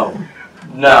 No.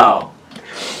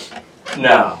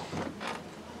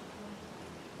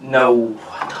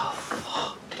 What the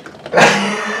fuck?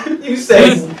 You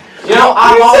say You know,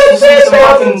 I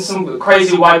watched some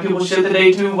crazy white people shit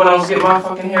today too when I was getting my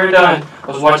fucking hair done. I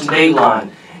was watching Dateline,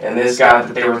 and this guy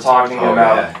that they were talking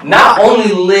about not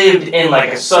only lived in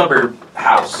like a suburb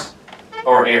house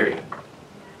or area.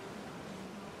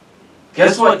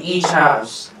 Guess what? Each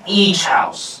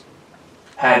house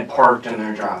had parked in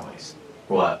their driveways.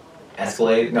 What?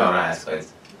 Escalade? No, not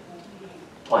Escalades.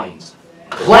 Planes.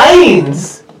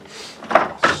 Planes?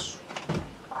 I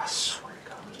swear to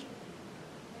God.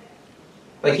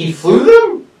 Like he flew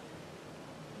them?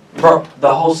 Bro,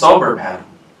 the whole suburb had them.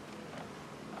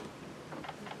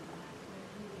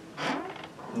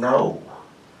 No.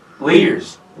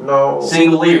 Lears. No.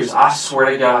 Single Lears. I swear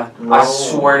to God. No. I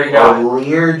swear to God. A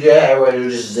Learjet, everybody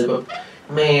would just zip up.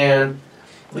 Man,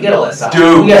 we gotta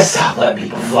stop letting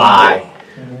people fly.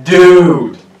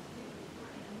 Dude.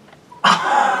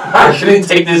 I shouldn't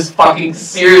take this fucking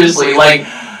seriously. Like,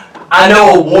 I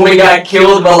know a woman got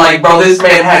killed, but like, bro, this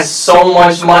man has so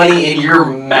much money and you're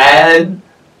mad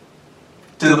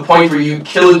to the point where you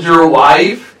killed your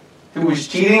wife who was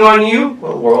cheating on you?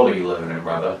 What world are you living in,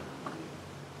 brother?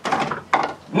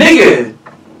 Nigga,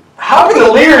 how can a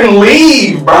Lear and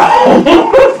leave, bro?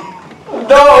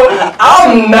 No,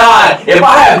 I'm not. If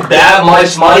I have that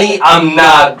much money, I'm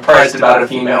not pressed about a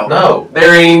female. No.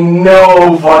 There ain't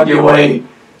no fucking way.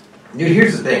 Dude,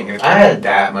 here's the thing. If I had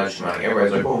that much money,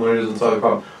 everybody's like, oh, money doesn't solve your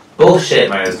problem. Bullshit,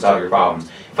 money doesn't solve your problems.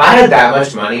 If I had that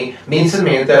much money, me and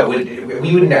Samantha what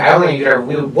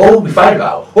would we fight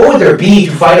about? What would there be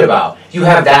to fight about if you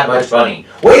have that much money?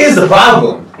 What is the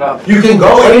problem? Nothing. You can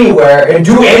go anywhere and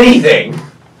do anything.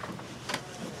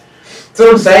 That's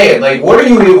what I'm saying. Like, what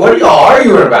are y'all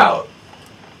arguing about?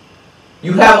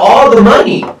 You have all the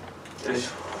money.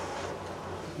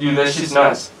 Dude, that shit's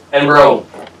nuts. And bro,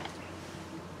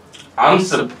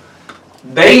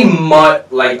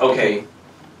 okay.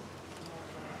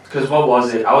 Because what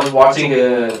was it? I was watching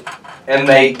and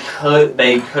they could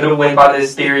have went by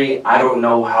this theory. I don't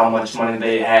know how much money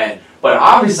they had, but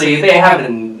obviously if they had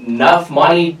enough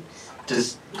money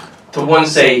to one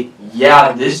say,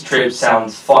 yeah, this trip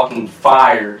sounds fucking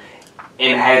fire,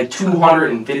 and had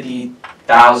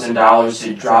 $250,000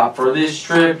 to drop for this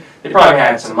trip, they probably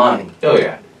had some money. Oh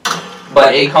yeah.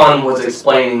 But Akon was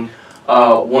explaining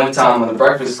one time on the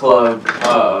Breakfast Club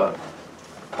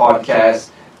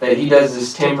podcast that he does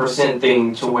this 10%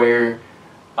 thing to where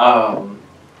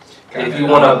if you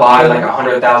want to buy like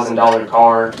 $100,000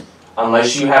 car,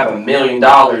 unless you have $1 million,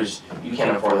 you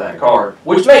can't afford that car.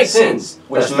 Which makes sense.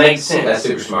 That's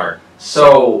super smart.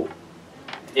 So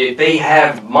if they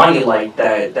have money like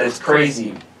that, that's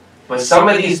crazy. But some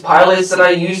of these pilots that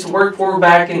I used to work for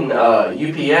back in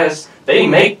UPS, they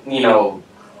make,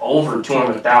 over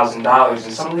 $200,000,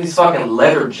 and some of these fucking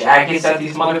leather jackets that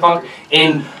these motherfuckers,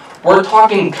 and we're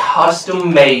talking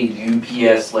custom-made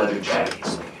UPS leather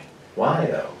jackets. Why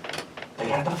though? They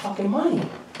got the fucking money.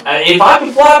 If I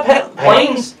can fly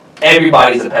planes,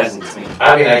 everybody's a peasant to me.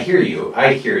 I mean, I hear you.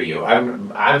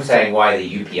 I'm saying why the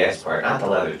UPS part, not the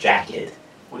leather jacket.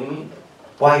 What do you mean?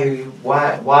 Why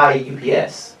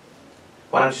UPS?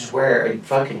 Why don't you just wear a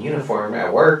fucking uniform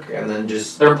at work and then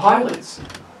just... They're pilots.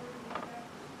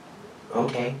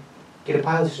 Okay. Get a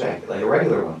pilot's jacket, like a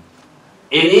regular one.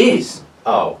 It is.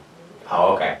 Oh,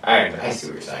 okay. I see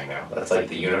what you're saying now. That's like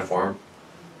the uniform.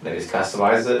 They just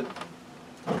customize it.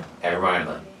 Never mind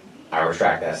then. I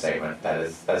retract that statement.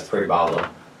 That's pretty volatile.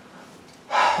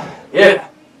 Yeah.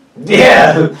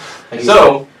 Yeah.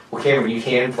 So, well, Cameron, you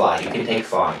can fly. You can take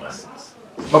flying lessons.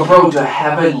 But bro, to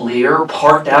have a Lear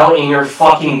parked out in your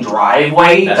fucking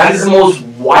driveway, that's true. the most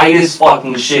whitest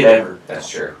fucking shit ever. That's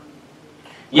true.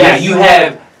 Yeah, you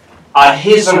have a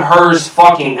his and hers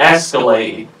fucking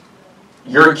Escalade,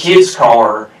 your kid's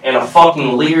car, and a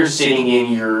fucking Lear sitting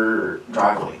in your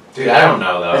driveway. Dude, I don't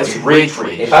know though. That's rich.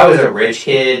 If I was a rich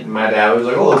kid, my dad was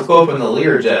like, "Oh, let's go up in the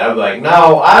Learjet." I'd be like,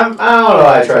 "No, I don't know.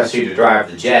 I trust you to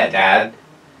drive the jet, Dad."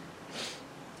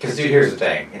 Because, dude, here's the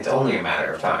thing. It's only a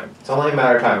matter of time. It's only a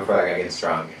matter of time before that guy gets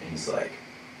drunk, and he's like,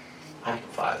 "I can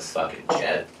fly this fucking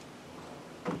jet."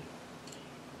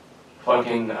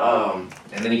 Fucking And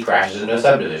then he crashes into a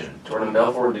subdivision. Jordan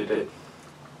Belfort did it.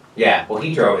 Yeah, well,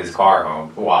 he drove his car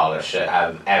home. Wildest shit.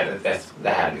 That had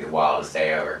to be the wildest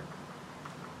day ever.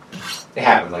 It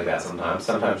happens like that sometimes.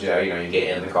 Sometimes, you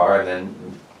get in the car and then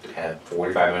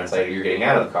 45 minutes later you're getting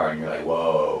out of the car and you're like,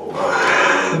 whoa.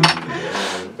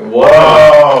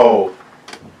 Whoa!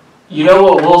 You know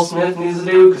what Will Smith needs to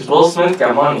do? Because Will Smith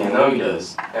got money, I know he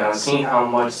does. And I've seen how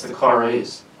much the car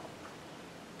is.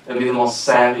 It'd be the most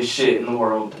savage shit in the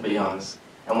world, to be honest.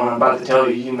 And what I'm about to tell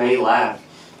you, you may laugh.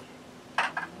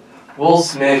 Will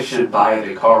Smith should buy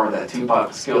the car that Tupac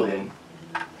was killed in.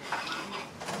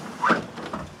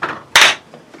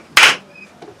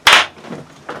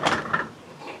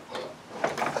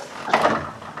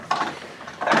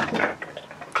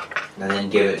 And then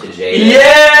give it to Jada.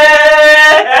 Yeah!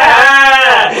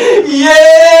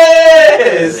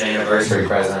 Yes! As an anniversary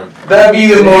present. That'd be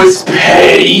the most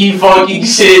petty fucking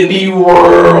shit in the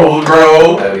world,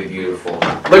 bro. That'd be beautiful.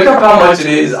 Look up how much it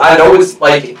is. I know it's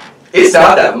like, it's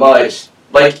not that much.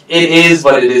 Like, it is,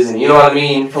 but it isn't. You know what I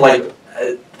mean?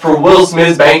 For Will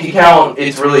Smith's bank account,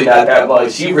 it's really not that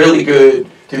much. He really good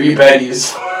to be petty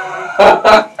as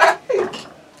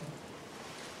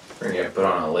We're gonna get put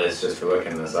on a list just for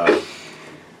looking this up.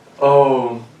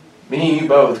 Oh, me and you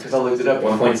both, because I looked it up.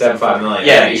 1.75 million.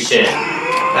 Yeah. That ain't shit.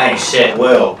 That ain't shit.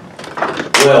 Will.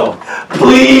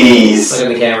 Please! Look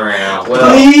at the camera right now.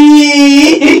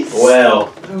 Please!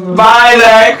 Will. Buy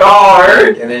that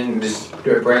card! And then just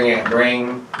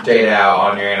bring Jada out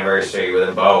on your anniversary with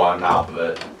a bow on top of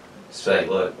it. Just like,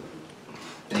 look.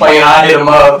 Playing I Hit 'Em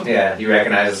Up. Yeah, you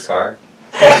recognize this car?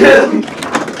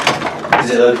 Does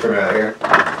it look familiar?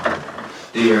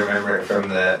 Do you remember it from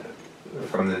the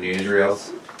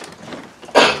newsreels?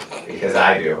 Because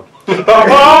I do. Oh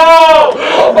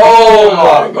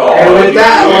my god. And with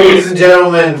that, ladies and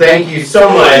gentlemen, thank you so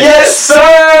much. Yes, sir!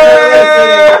 For listening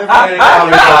to the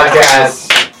Comedy Podcast.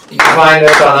 You can find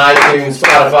us on iTunes,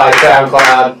 Spotify,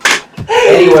 SoundCloud,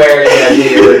 anywhere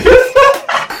you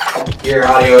get your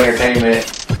audio entertainment.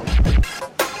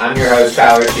 I'm your host,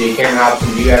 Tyler T. Cam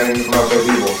Hopson, do you have anything to promote for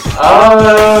people?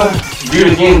 Do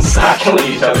it again, stop killing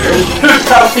each other.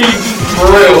 Stop being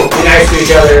brutal. Be nice to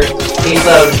each other. Peace,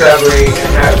 love, and shrubbery,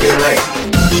 and have a good night.